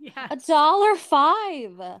 Yeah.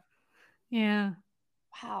 $1.05. Yeah.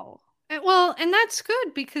 Wow. Well, and that's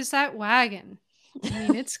good because that wagon, I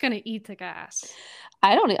mean, it's going to eat the gas.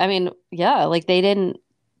 Yeah, like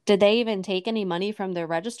did they even take any money from their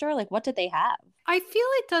register? Like, what did they have? I feel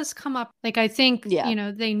it does come up. Like, I think,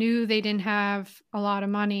 they knew they didn't have a lot of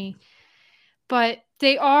money, but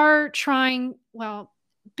they are trying. Well,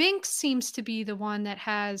 Binks seems to be the one that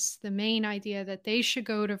has the main idea that they should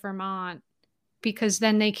go to Vermont because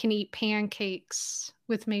then they can eat pancakes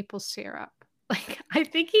with maple syrup. Like, I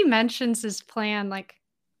think he mentions his plan like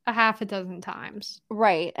a half a dozen times.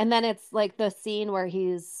 Right. And then it's like the scene where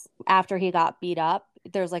after he got beat up,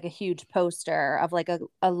 there's like a huge poster of like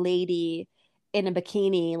a lady in a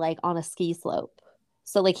bikini, like on a ski slope.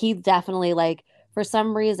 So like he definitely, like, for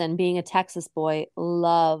some reason, being a Texas boy,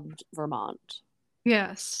 loved Vermont.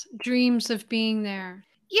 Yes. Dreams of being there.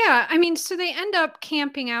 Yeah, I mean, so they end up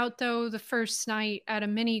camping out, though, the first night at a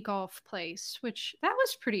mini golf place, which that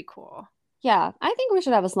was pretty cool. Yeah, I think we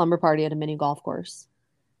should have a slumber party at a mini golf course.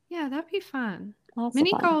 Yeah, that'd be fun. Lots of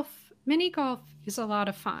fun. Mini golf is a lot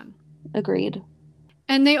of fun. Agreed.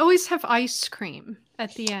 And they always have ice cream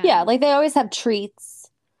at the end. Yeah, like they always have treats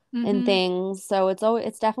and things, so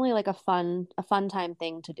it's definitely like a fun time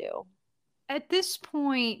thing to do. At this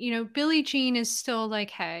point, Billie Jean is still like,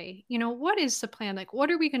 hey, what is the plan? Like,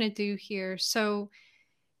 what are we going to do here? So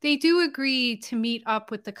they do agree to meet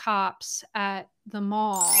up with the cops at the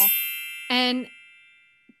mall and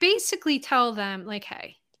basically tell them, like,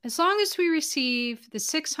 hey, as long as we receive the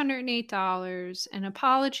 $608, an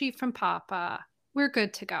apology from Papa, we're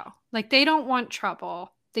good to go. Like, they don't want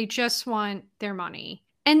trouble. They just want their money.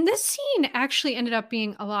 And this scene actually ended up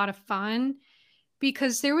being a lot of fun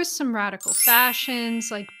because there was some radical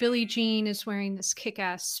fashions. Like, Billie Jean is wearing this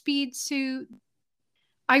kick-ass speed suit.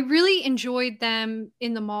 I really enjoyed them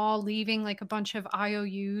in the mall leaving like a bunch of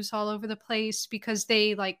IOUs all over the place because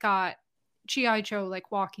they like got G.I. Joe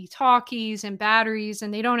like walkie-talkies and batteries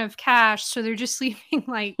and they don't have cash. So they're just leaving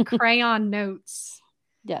like crayon notes.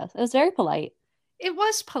 Yes, it was very polite. It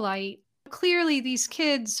was polite. Clearly, these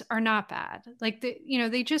kids are not bad. Like,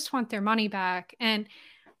 they just want their money back. And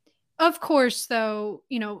of course, though,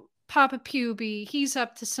 Papa Puby, he's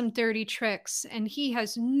up to some dirty tricks and he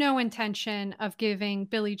has no intention of giving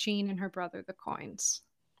Billie Jean and her brother the coins.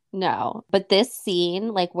 No, but this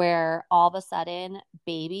scene, like where all of a sudden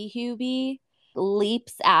baby Hubie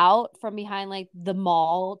leaps out from behind like the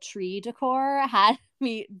mall tree decor had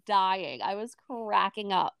me dying. I was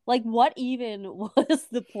cracking up. Like, what even was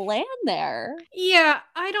the plan there? Yeah,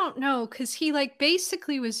 I don't know, because he like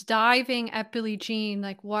basically was diving at Billie Jean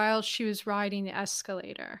like while she was riding the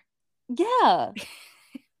escalator. Yeah.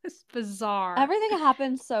 It's bizarre. Everything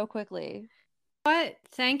happened so quickly. But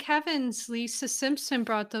thank heavens Lisa Simpson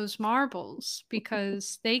brought those marbles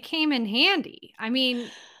because they came in handy. I mean,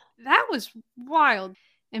 that was wild.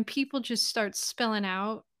 And people just start spilling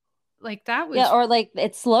out. Like that was Yeah, or like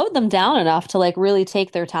it slowed them down enough to like really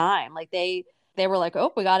take their time. Like they were like,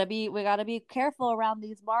 "Oh, we got to be careful around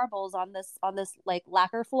these marbles on this like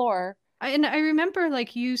lacquer floor." and I remember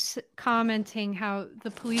like you commenting how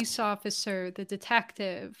the police officer, the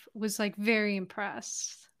detective, was like very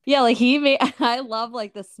impressed. Yeah, like he made I love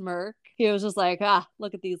like the smirk. He was just like, "Ah,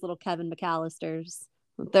 look at these little Kevin McAllisters."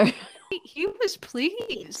 They're He was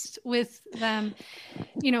pleased with them,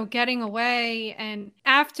 getting away. And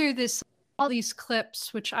after this, all these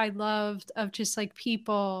clips, which I loved, of just like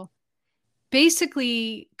people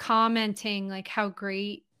basically commenting like how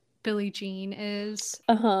great Billie Jean is.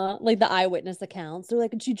 like the eyewitness accounts. They're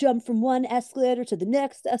like, "Did she jump from one escalator to the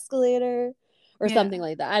next escalator?" Or something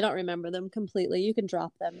like that. I don't remember them completely. You can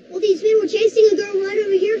drop them. Well, these men were chasing a girl right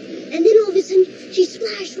over here, and then all of a sudden, she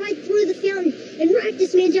splashed right through the fountain and racked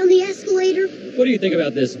this man down the escalator. What do you think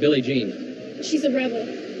about this, Billie Jean? She's a rebel,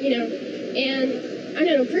 and I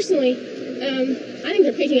don't know, personally, I think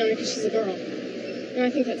they're picking on her because she's a girl. And I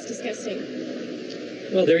think that's disgusting.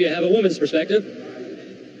 Well, there you have a woman's perspective.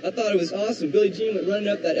 I thought it was awesome. Billie Jean went running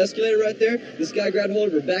up that escalator right there. This guy grabbed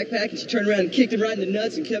hold of her backpack, and she turned around and kicked him right in the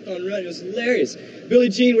nuts and kept on running. It was hilarious. Billie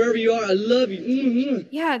Jean, wherever you are, I love you. Mm-hmm.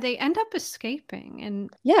 Yeah, they end up escaping. And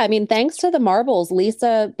yeah, I mean, thanks to the marbles,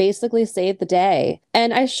 Lisa basically saved the day.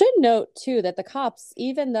 And I should note, too, that the cops,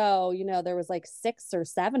 even though, there was like 6 or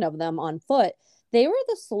 7 of them on foot, they were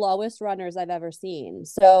the slowest runners I've ever seen.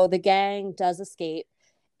 So the gang does escape,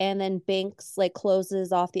 and then Binks like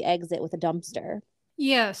closes off the exit with a dumpster.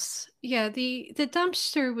 Yes. Yeah, the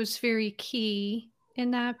dumpster was very key in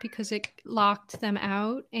that because it locked them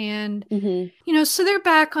out. And, so they're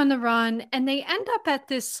back on the run and they end up at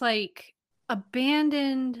this like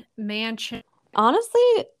abandoned mansion.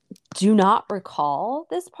 Honestly, do not recall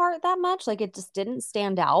this part that much. Like it just didn't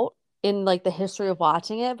stand out in like the history of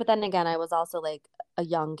watching it. But then again, I was also like a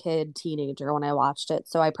young teenager when I watched it.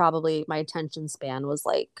 So my attention span was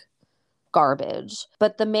like garbage.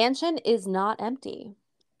 But the mansion is not empty.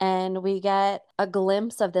 And we get a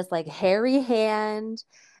glimpse of this like hairy hand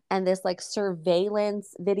and this like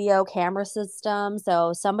surveillance video camera system.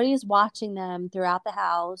 So somebody's watching them throughout the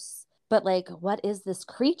house. But like, what is this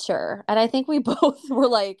creature? And I think we both were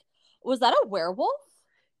like, was that a werewolf?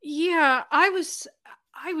 Yeah, I was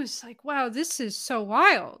like, wow, this is so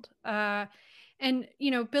wild. And,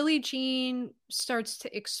 Billie Jean starts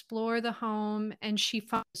to explore the home and she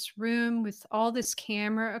finds this room with all this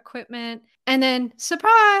camera equipment. And then,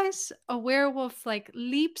 surprise, a werewolf like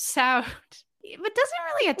leaps out, but doesn't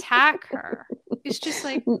really attack her. It's just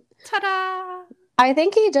like, ta-da. I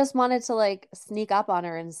think he just wanted to like sneak up on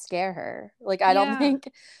her and scare her. Like, I don't think,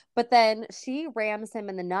 but then she rams him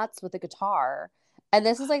in the nuts with a guitar. And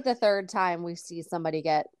this is like the 3rd time we see somebody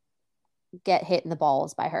get hit in the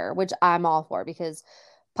balls by her, which I'm all for because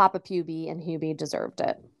Papa Puby and Hubie deserved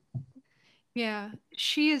it. Yeah,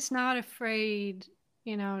 she is not afraid.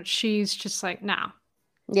 She's just like, no.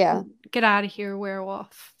 Yeah. Get out of here,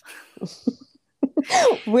 werewolf.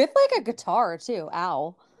 With like a guitar too.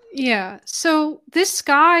 Ow. Yeah. So this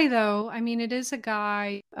guy, though, I mean, it is a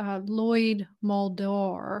guy, Lloyd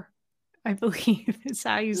Mulder, I believe is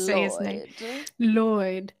how you say his name.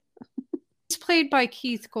 Lloyd. He's played by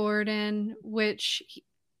Keith Gordon, which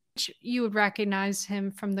you would recognize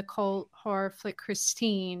him from the cult horror flick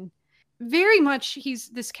Christine. Very much,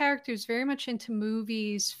 this character is very much into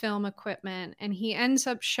movies, film equipment, and he ends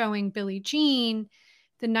up showing Billie Jean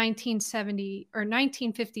the 1970 or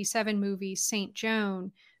 1957 movie Saint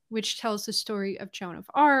Joan, which tells the story of Joan of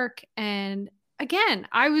Arc. And again,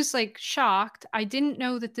 I was like shocked. I didn't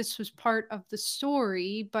know that this was part of the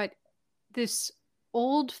story, but this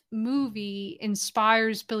old movie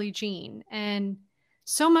inspires Billie Jean, and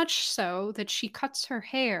so much so that she cuts her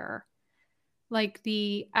hair like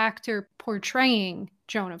the actor portraying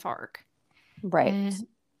Joan of Arc. Right. And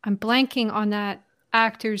I'm blanking on that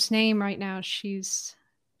actor's name right now. She's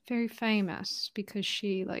very famous because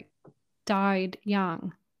she like died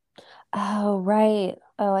young. Oh, right.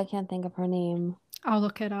 Oh, I can't think of her name. I'll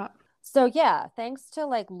look it up. So yeah, thanks to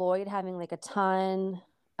like Lloyd having like a ton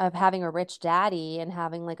of having a rich daddy and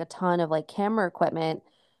having like a ton of like camera equipment,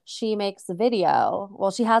 she makes a video.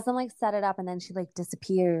 Well, she has them like set it up and then she like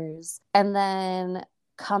disappears and then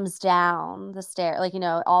comes down the stair, like,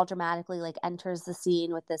 all dramatically like enters the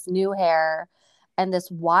scene with this new hair and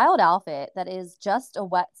this wild outfit that is just a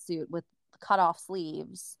wetsuit with cut off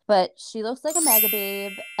sleeves. But she looks like a mega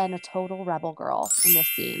babe and a total rebel girl in this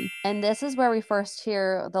scene. And this is where we first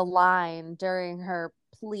hear the line during her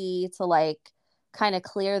plea to like kind of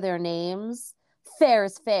clear their names. Fair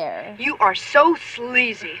is fair. You are so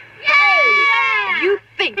sleazy. Yeah! You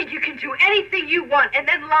think you can do anything you want and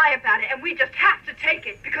then lie about it, and we just have to take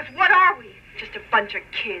it, because what are we? Just a bunch of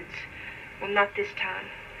kids. Well, not this time.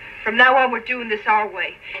 From now on, we're doing this our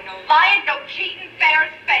way. No lying, no cheating, fair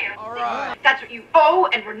is fair. All right. That's what you owe,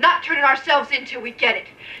 and we're not turning ourselves in till we get it.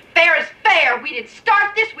 Fair is fair. We didn't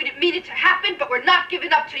start this, we didn't mean it to happen, but we're not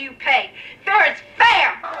giving up till you pay. Fair is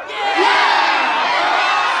fair.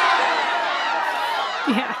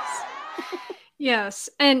 Yes. Yes.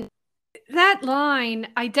 And that line,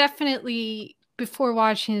 I definitely, before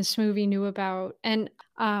watching this movie, knew about. And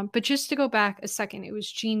but just to go back a second, it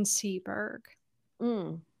was Gene Seberg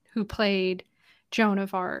who played Joan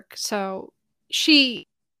of Arc. So she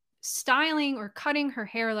styling or cutting her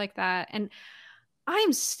hair like that. And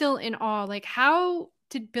I'm still in awe. Like, how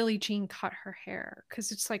did Billie Jean cut her hair?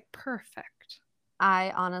 Because it's like perfect.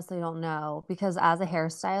 I honestly don't know, because as a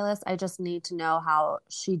hairstylist, I just need to know how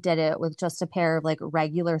she did it with just a pair of like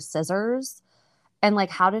regular scissors. And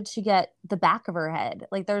like, how did she get the back of her head?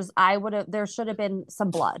 Like there should have been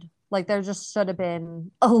some blood. Like there just should have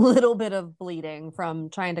been a little bit of bleeding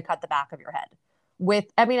from trying to cut the back of your head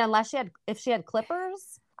if she had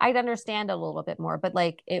clippers, I'd understand a little bit more, but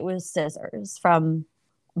like it was scissors from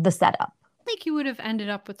the setup. I think you would have ended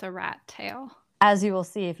up with a rat tail. As you will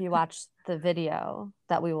see if you watch the video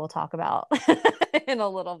that we will talk about in a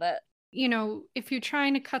little bit. If you're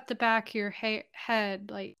trying to cut the back of your head,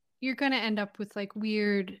 like you're going to end up with like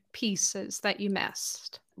weird pieces that you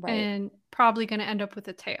missed, right? And probably going to end up with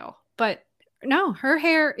a tail. But no, her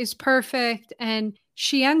hair is perfect. And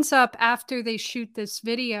she ends up, after they shoot this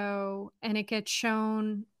video and it gets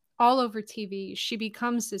shown all over TV, she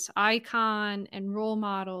becomes this icon and role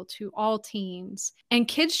model to all teens. And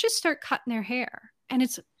kids just start cutting their hair. And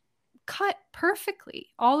it's cut perfectly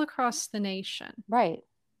all across the nation. Right.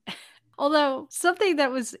 Although something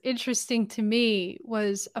that was interesting to me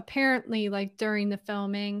was apparently like during the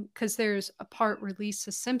filming, because there's a part where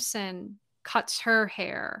Lisa Simpson cuts her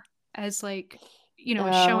hair as like,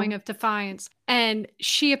 a showing of defiance. And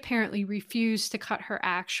she apparently refused to cut her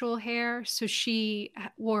actual hair. So she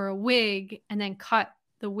wore a wig and then cut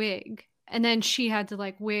the wig. And then she had to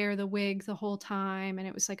like wear the wig the whole time. And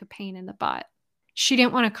it was like a pain in the butt. She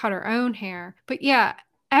didn't want to cut her own hair. But yeah,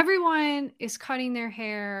 everyone is cutting their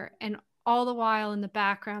hair. And all the while in the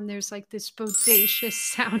background, there's like this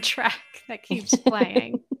bodacious soundtrack that keeps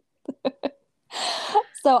playing.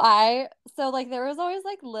 So like there was always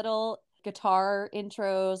like little guitar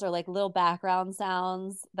intros or like little background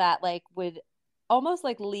sounds that like would almost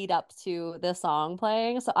like lead up to the song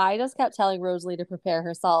playing. So I just kept telling Rosalie to prepare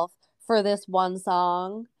herself for this one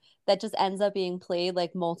song that just ends up being played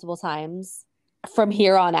like multiple times from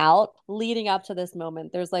here on out leading up to this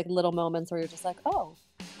moment. There's like little moments where you're just like, oh,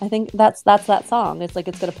 I think that's that song. It's like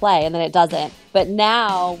it's gonna play, and then it doesn't. But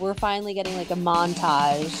now we're finally getting like a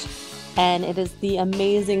montage, and it is the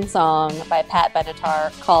amazing song by Pat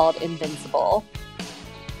Benatar called Invincible.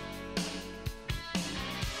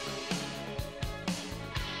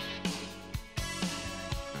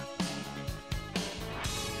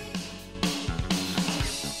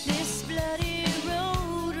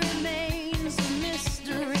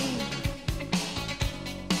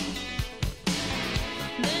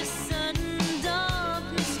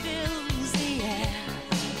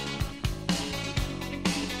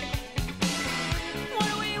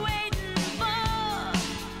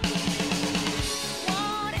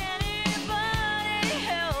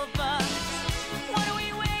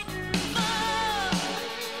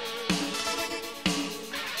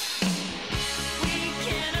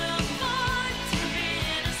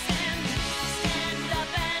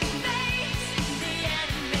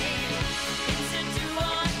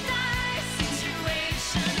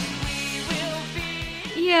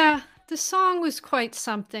 Yeah, the song was quite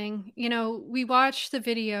something. We watched the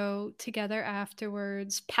video together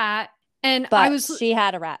afterwards, Pat, and she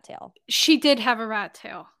had a rat tail. She did have a rat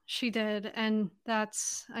tail. She did, and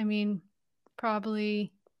that's,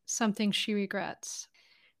 probably something she regrets.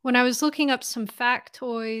 When I was looking up some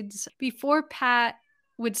factoids, before Pat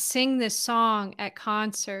would sing this song at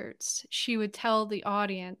concerts, she would tell the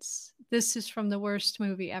audience, "This is from the worst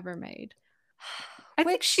movie ever made." I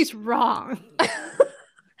think she's wrong.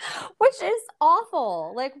 Which is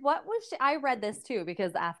awful. Like, what was she? I read this too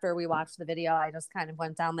because after we watched the video, I just kind of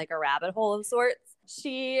went down like a rabbit hole of sorts.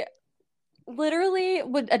 She literally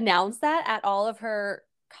would announce that at all of her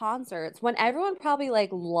concerts when everyone probably like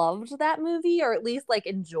loved that movie or at least like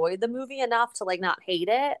enjoyed the movie enough to like not hate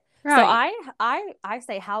it. Right. So I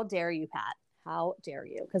say, how dare you, Pat? How dare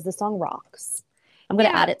you? Because the song rocks. I'm gonna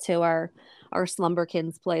add it to our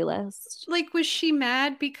Slumberkins playlist. Like, was she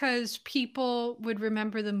mad because people would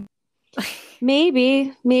remember them?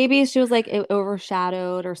 Maybe she was like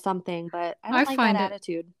overshadowed or something, but I don't like that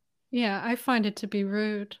attitude. Yeah, I find it to be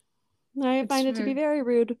rude. I find it to be very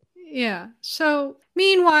rude. Yeah. So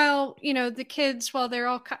meanwhile, the kids, while they're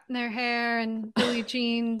all cutting their hair and Billie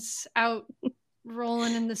Jean's out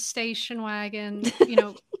rolling in the station wagon,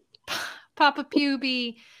 Papa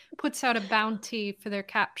Puby puts out a bounty for their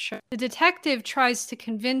capture. The detective tries to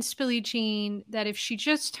convince Billie Jean that if she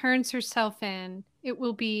just turns herself in, it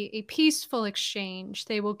will be a peaceful exchange.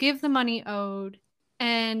 They will give the money owed,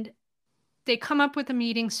 and they come up with a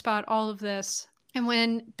meeting spot, all of this. And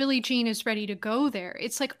when Billie Jean is ready to go there,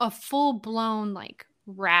 it's like a full-blown like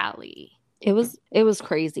rally. It was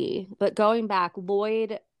crazy. But going back,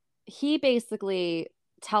 Lloyd, he basically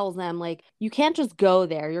tells them like, you can't just go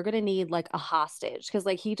there. You're gonna need like a hostage, because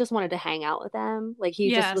like he just wanted to hang out with them. Like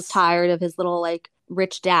he just was tired of his little like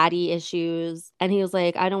rich daddy issues, and he was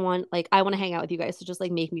like, I want to hang out with you guys, so just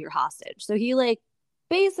like make me your hostage. So he like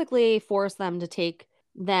basically forced them to to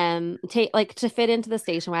fit into the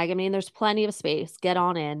station wagon. I mean, there's plenty of space, get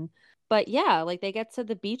on in. But yeah, like they get to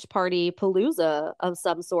the beach party palooza of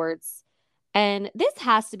some sorts, and this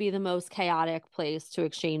has to be the most chaotic place to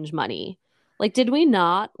exchange money. Like, did we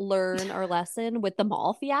not learn our lesson with the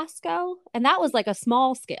mall fiasco? And that was like a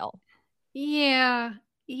small scale. Yeah.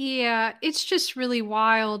 It's just really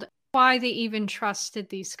wild why they even trusted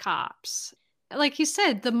these cops. Like you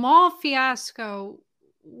said, the mall fiasco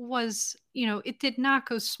was, it did not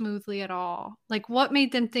go smoothly at all. Like, what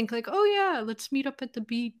made them think like, oh yeah, let's meet up at the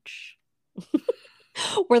beach?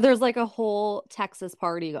 Where there's like a whole Texas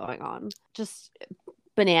party going on. Just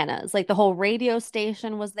bananas. Like the whole radio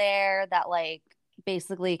station was there that like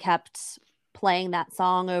basically kept playing that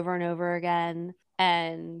song over and over again,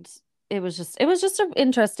 and it was just an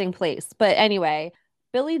interesting place. But anyway,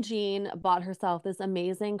 Billie Jean bought herself this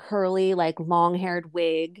amazing curly like long-haired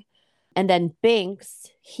wig, and then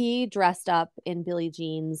Binks, he dressed up in Billie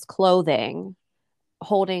Jean's clothing,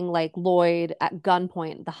 holding like Lloyd at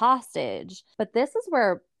gunpoint, the hostage. But this is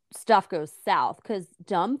where stuff goes south, because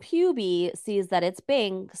dumb Puby sees that it's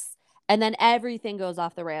Binks, and then everything goes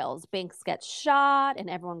off the rails. Binks gets shot and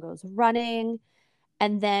everyone goes running.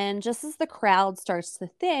 And then just as the crowd starts to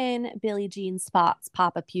thin, Billie Jean spots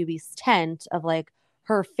Papa Puby's tent of like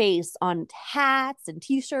her face on hats and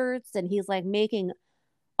t-shirts, and he's like making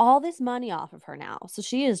all this money off of her now. So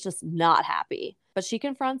she is just not happy. But she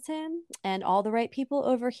confronts him, and all the right people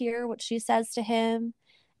overhear what she says to him,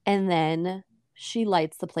 and then she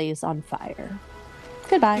lights the place on fire.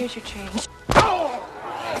 Goodbye. Here's your change.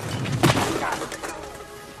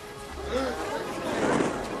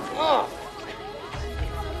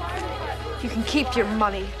 You can keep your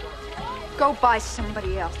money. Go buy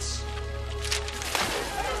somebody else.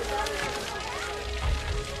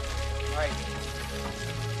 Right.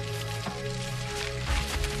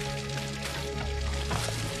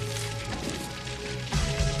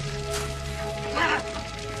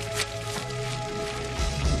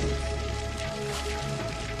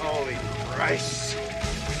 Holy Christ.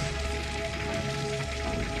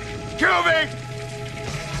 Cuby!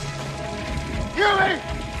 Cuby!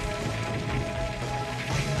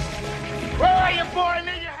 Where are you, boy? I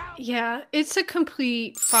need your help! Yeah, it's a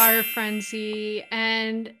complete fire frenzy.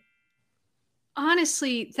 And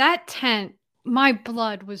honestly, that tent, my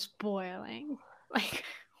blood was boiling. Like,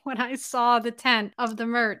 when I saw the tent of the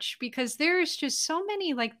merch, because there's just so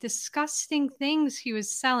many like disgusting things he was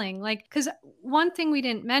selling. Like, because one thing we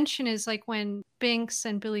didn't mention is like when Binks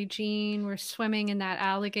and Billie Jean were swimming in that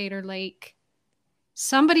alligator lake,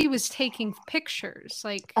 somebody was taking pictures.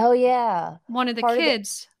 Like, oh yeah, one of the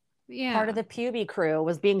kids. Part of the Puby crew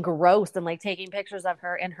was being gross and like taking pictures of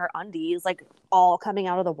her in her undies, like all coming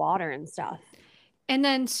out of the water and stuff. And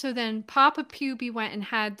then Papa Puby went and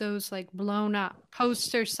had those like blown up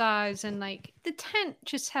poster size, and like the tent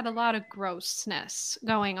just had a lot of grossness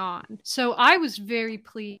going on. So I was very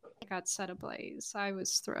pleased it got set ablaze. I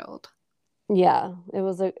was thrilled. Yeah, it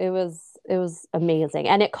was amazing.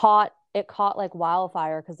 And it caught like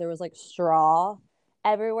wildfire because there was like straw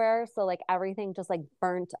everywhere. So like everything just like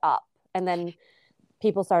burnt up. And then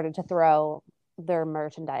people started to throw their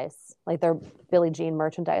merchandise, like their Billie Jean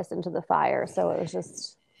merchandise, into the fire. So it was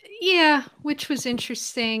just Yeah, which was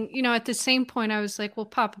interesting. You know, at the same point, I was like, well,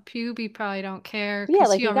 Papa Puby probably don't care. Yeah, 'Cause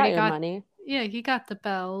like he you got already your money. Yeah, he got the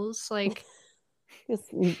bells. Like,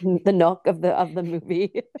 Just the Nook of the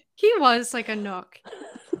movie. he was like a Nook.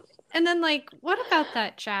 And then, like, what about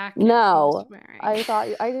that jacket he was No, wearing?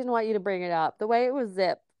 I didn't want you to bring it up. The way it was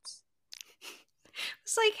zipped.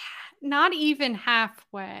 It's like not even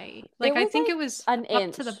halfway. Like, I was think like it was an up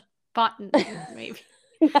inch to the button, maybe.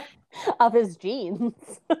 of his jeans.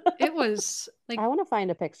 It was like, I want to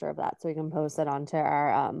find a picture of that so we can post it onto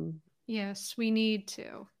our yes, we need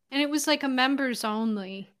to. And it was like a members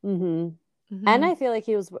only. And Mhm. I feel like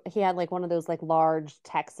he had like one of those like large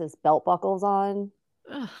Texas belt buckles on.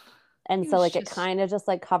 Ugh, And he so was like it just- kind of just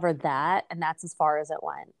like covered that, and that's as far as it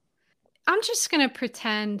went. I'm just gonna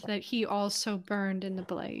pretend that he also burned in the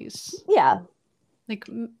blaze. Yeah. Like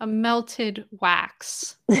a melted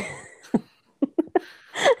wax.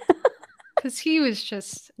 Because he was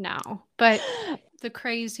just no. But the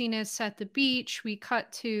craziness at the beach, we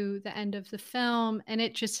cut to the end of the film, and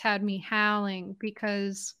it just had me howling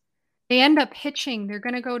because they end up hitching. They're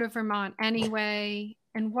going to go to Vermont anyway.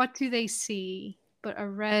 And what do they see but a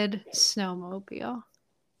red snowmobile?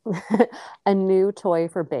 A new toy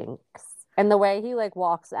for Binks. And the way he like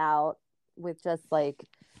walks out with just like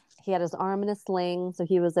he had his arm in a sling, so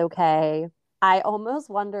he was okay. I almost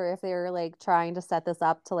wonder if they were like trying to set this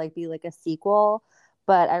up to like be like a sequel,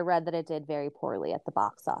 but I read that it did very poorly at the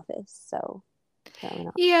box office. So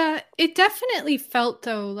yeah, it definitely felt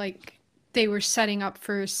though like they were setting up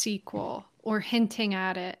for a sequel or hinting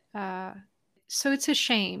at it. So it's a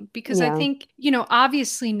shame because I think, you know,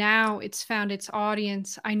 obviously now it's found its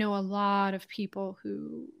audience. I know a lot of people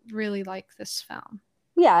who really like this film.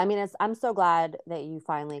 Yeah, I mean, I'm so glad that you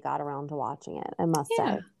finally got around to watching it, I must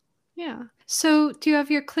say. Yeah. So do you have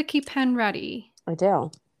your clicky pen ready? I do.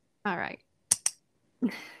 All right.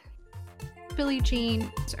 Billie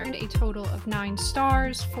Jean has earned a total of 9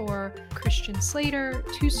 stars for Christian Slater,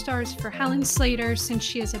 2 stars for Helen Slater since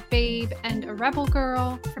she is a babe and a rebel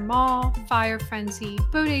girl, for Mall, Fire Frenzy,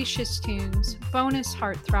 Bodacious Tunes, Bonus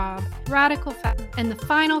Heartthrob, Radical Fat, and the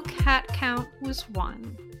final cat count was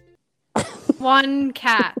 1. 1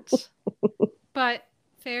 cat. But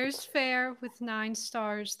fair's fair with 9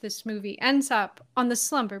 stars. This movie ends up on the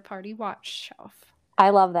Slumber Party watch shelf. I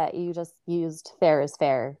love that you just used fair is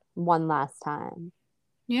fair one last time.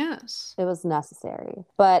 Yes. It was necessary.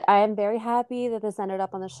 But I am very happy that this ended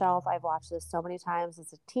up on the shelf. I've watched this so many times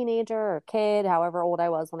as a teenager or kid, however old I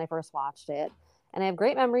was when I first watched it. And I have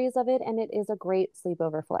great memories of it, and it is a great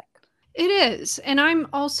sleepover flick. It is. And I'm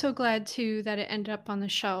also glad, too, that it ended up on the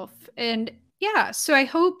shelf. And yeah, so I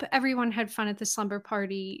hope everyone had fun at the Slumber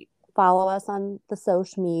Party. Follow us on the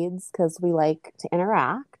social medias because we like to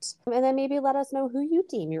interact. And then maybe let us know who you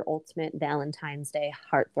deem your ultimate Valentine's Day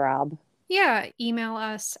heartthrob. Yeah, email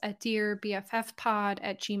us at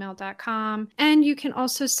dearbffpod@gmail.com. And you can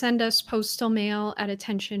also send us postal mail at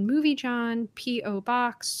Attention Movie John, P.O.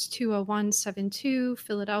 Box 20172,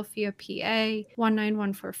 Philadelphia, PA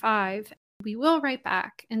 19145. We will write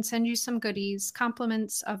back and send you some goodies,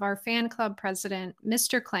 compliments of our fan club president,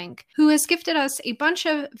 Mr. Clank, who has gifted us a bunch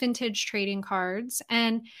of vintage trading cards.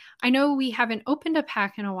 And I know we haven't opened a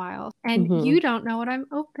pack in a while, and you don't know what I'm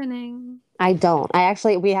opening. I don't.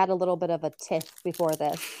 We had a little bit of a tiff before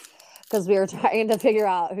this because we were trying to figure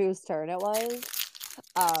out whose turn it was.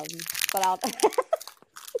 But I'll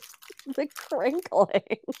the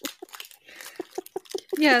crinkling.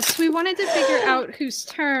 Yes, we wanted to figure out whose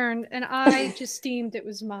turn, and I just deemed it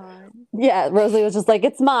was mine. Yeah, Rosalie was just like,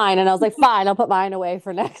 it's mine. And I was like, fine, I'll put mine away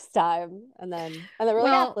for next time. And then we're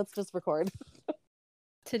like, yeah, let's just record.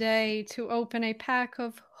 Today to open a pack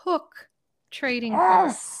of Hook trading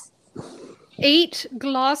cards. 8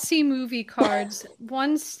 glossy movie cards,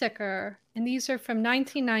 1 sticker, and these are from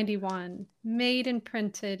 1991, made and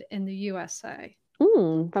printed in the USA.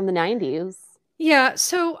 From the 90s. Yeah,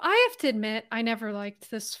 so I have to admit, I never liked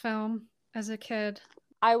this film as a kid.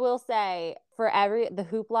 I will say, for the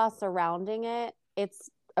hoopla surrounding it, it's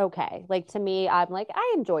okay. Like, to me, I'm like,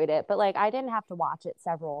 I enjoyed it, but like, I didn't have to watch it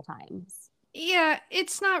several times. Yeah,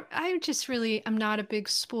 it's not, I'm not a big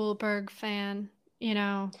Spielberg fan, you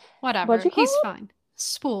know, whatever. He's fine.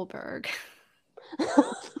 Spielberg.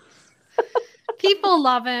 People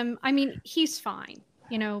love him. I mean, he's fine,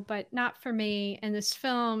 you know, but not for me. And this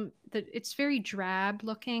film, it's very drab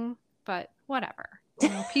looking, but whatever. You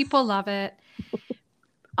know, people love it.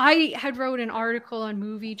 I had wrote an article on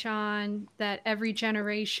Movie John that every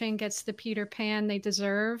generation gets the Peter Pan they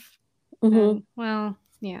deserve. And, well,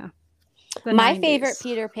 yeah. My favorite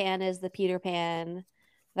Peter Pan is the Peter Pan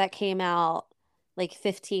that came out like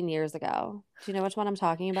 15 years ago. Do you know which one I'm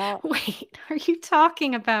talking about? Wait, are you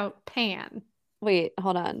talking about Pan Wait,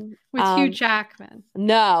 hold on. with Hugh Jackman?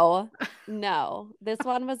 No. This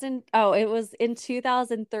one was it was in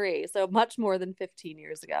 2003, so much more than 15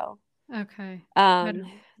 years ago. Okay.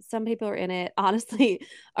 Some people are in it. Honestly,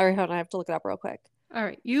 all right, hold on, I have to look it up real quick. All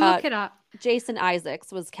right, you look it up. Jason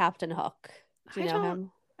Isaacs was Captain Hook. Do you know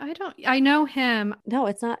him? I know him. No,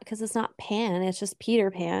 it's not, because it's not Pan. It's just Peter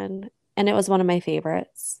Pan. And it was one of my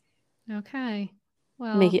favorites. Okay.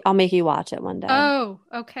 Well, I'll make you watch it one day. Oh,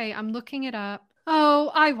 okay. I'm looking it up.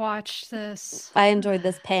 Oh, I watched this. I enjoyed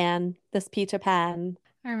this Peter Pan.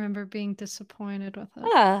 I remember being disappointed with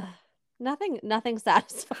it. Nothing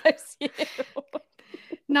satisfies you.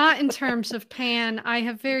 Not in terms of Pan. I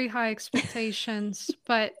have very high expectations,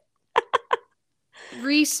 but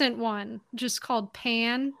recent one just called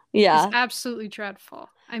Pan is absolutely dreadful.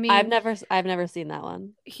 I mean, I've never seen that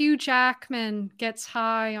one. Hugh Jackman gets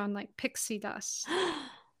high on like pixie dust.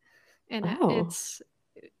 And it's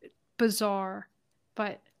bizarre,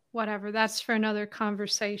 but whatever. That's for another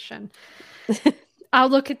conversation. I'll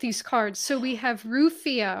look at these cards. So we have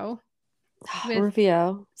Rufio.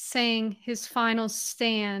 Rufio saying his final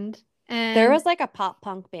stand. And there was like a pop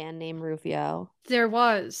punk band named Rufio. There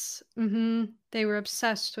was. They were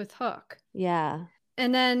obsessed with Hook. Yeah.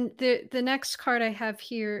 And then the next card I have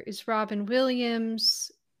here is Robin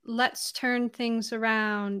Williams. Let's turn things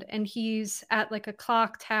around. And he's at like a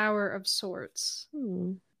clock tower of sorts.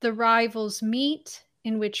 The rivals meet,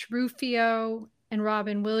 in which Rufio and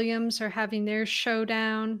Robin Williams are having their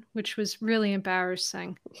showdown, which was really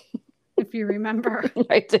embarrassing, if you remember.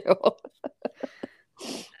 I do.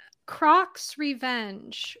 Croc's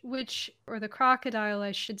Revenge, or the crocodile,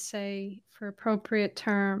 I should say, for appropriate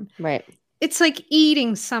term. Right. It's like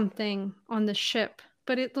eating something on the ship,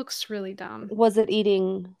 but it looks really dumb. Was it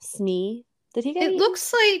eating Smee? Did he get eaten?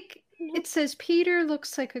 Looks like, it says Peter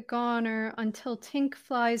looks like a goner until Tink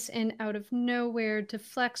flies in out of nowhere,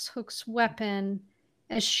 deflects Hook's weapon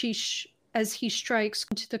as he strikes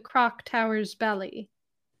into the croc tower's belly.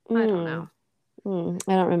 I don't know.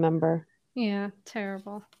 I don't remember. Yeah,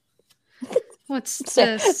 terrible. What's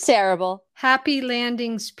this? Terrible. Happy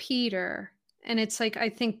Landings Peter. And it's like, I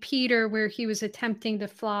think Peter, where he was attempting to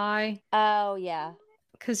fly. Oh, yeah.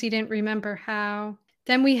 Because he didn't remember how.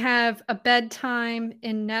 Then we have A Bedtime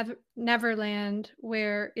in Neverland,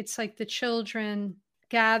 where it's like the children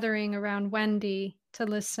gathering around Wendy to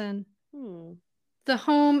listen. The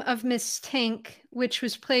Home of Miss Tink, which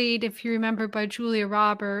was played, if you remember, by Julia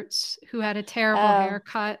Roberts, who had a terrible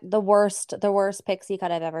haircut. The worst pixie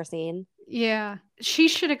cut I've ever seen. Yeah. She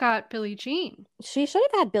should have got Billie Jean. She should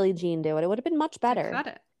have had Billie Jean do it. It would have been much better. Cut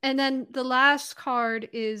it. And then the last card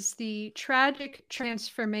is the tragic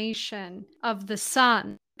transformation of the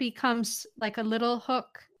son. Becomes like a little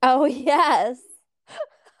Hook. Oh, yes.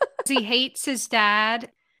 He hates his dad.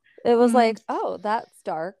 It was like, oh, that's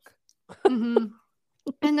dark. And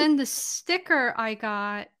then the sticker I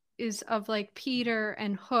got is of like Peter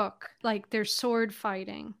and Hook, like they're sword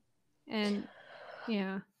fighting. And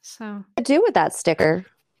yeah, so. What do with that sticker?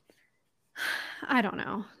 I don't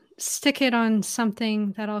know. Stick it on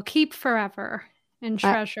something that I'll keep forever and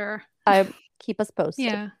treasure. I keep us posted.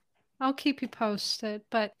 Yeah, I'll keep you posted.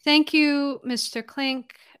 But thank you, Mr.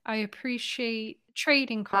 Klink. I appreciate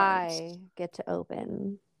trading cards. I get to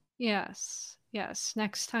open. Yes.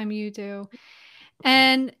 Next time you do.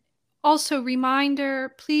 And also,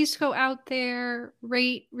 reminder, please go out there,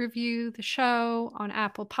 rate, review the show on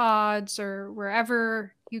Apple Pods or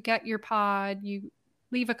wherever you get your pod. You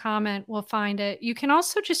leave a comment, we'll find it. You can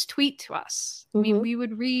also just tweet to us. I mean, we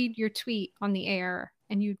would read your tweet on the air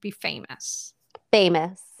and you'd be famous.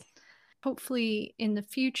 Hopefully in the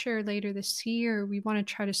future, later this year, we want to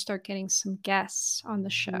try to start getting some guests on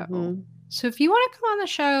the show. So if you want to come on the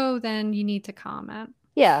show, then you need to comment.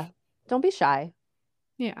 Yeah. Don't be shy.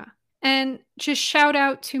 Yeah. And just shout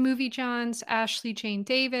out to Movie John's Ashley Jane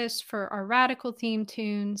Davis for our Radical theme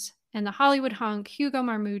tunes, and the Hollywood Hunk Hugo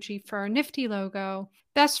Marmucci for our nifty logo.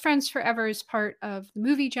 Best Friends Forever is part of the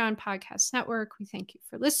Movie John Podcast Network. We thank you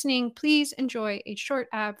for listening. Please enjoy a short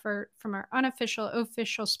advert from our unofficial,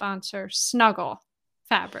 official sponsor, Snuggle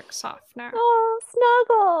Fabric Softener. Oh,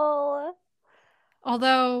 Snuggle!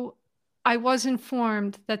 Although I was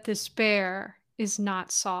informed that this bear is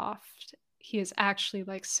not soft. He is actually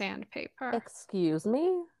like sandpaper. Excuse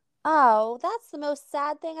me? Oh, that's the most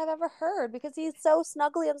sad thing I've ever heard, because he's so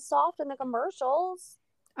snuggly and soft in the commercials.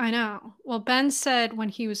 I know. Well, Ben said when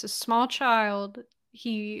he was a small child,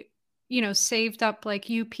 he, saved up like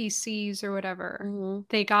UPCs or whatever.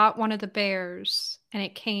 They got one of the bears and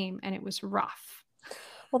it came and it was rough.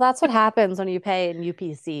 Well, that's what happens when you pay in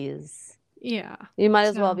UPCs. Yeah. You might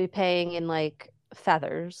as well be paying in like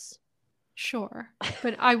feathers. Sure.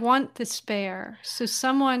 But I want the spare. So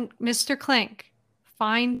someone, Mr. Clink,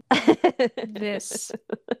 find this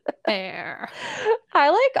spare. I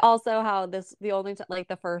like also how the only like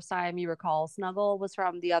the first time you recall Snuggle was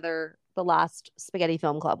from the last Spaghetti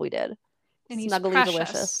Film Club we did. And he's Snuggly precious.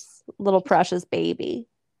 Delicious. Little precious baby.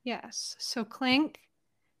 Yes. So Clink,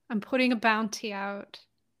 I'm putting a bounty out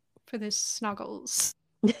for this Snuggles.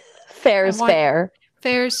 Fair's fair.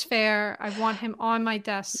 Fair's fair. I want him on my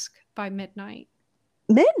desk by midnight.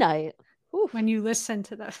 Midnight? Oof. When you listen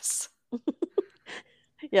to this.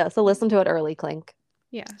 Yeah, so listen to it early, Clink.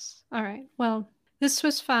 Yes. All right. Well, this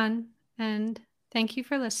was fun, and thank you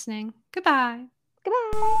for listening. Goodbye.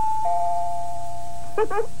 Goodbye.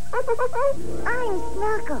 I'm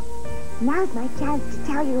Snuggle. Now's my chance to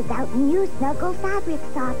tell you about new Snuggle fabric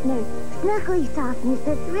softeners. Snuggly softness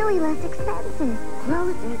that's really less expensive.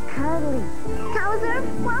 Clothes are cuddly. Towels are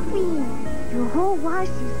fluffy. Your whole wash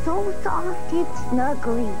is so soft it's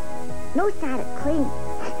snuggly. No static cling.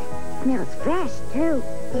 Smells fresh, too.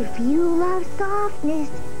 If you love softness,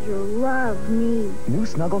 you'll love me. New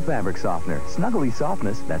Snuggle fabric softener. Snuggly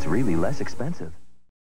softness that's really less expensive.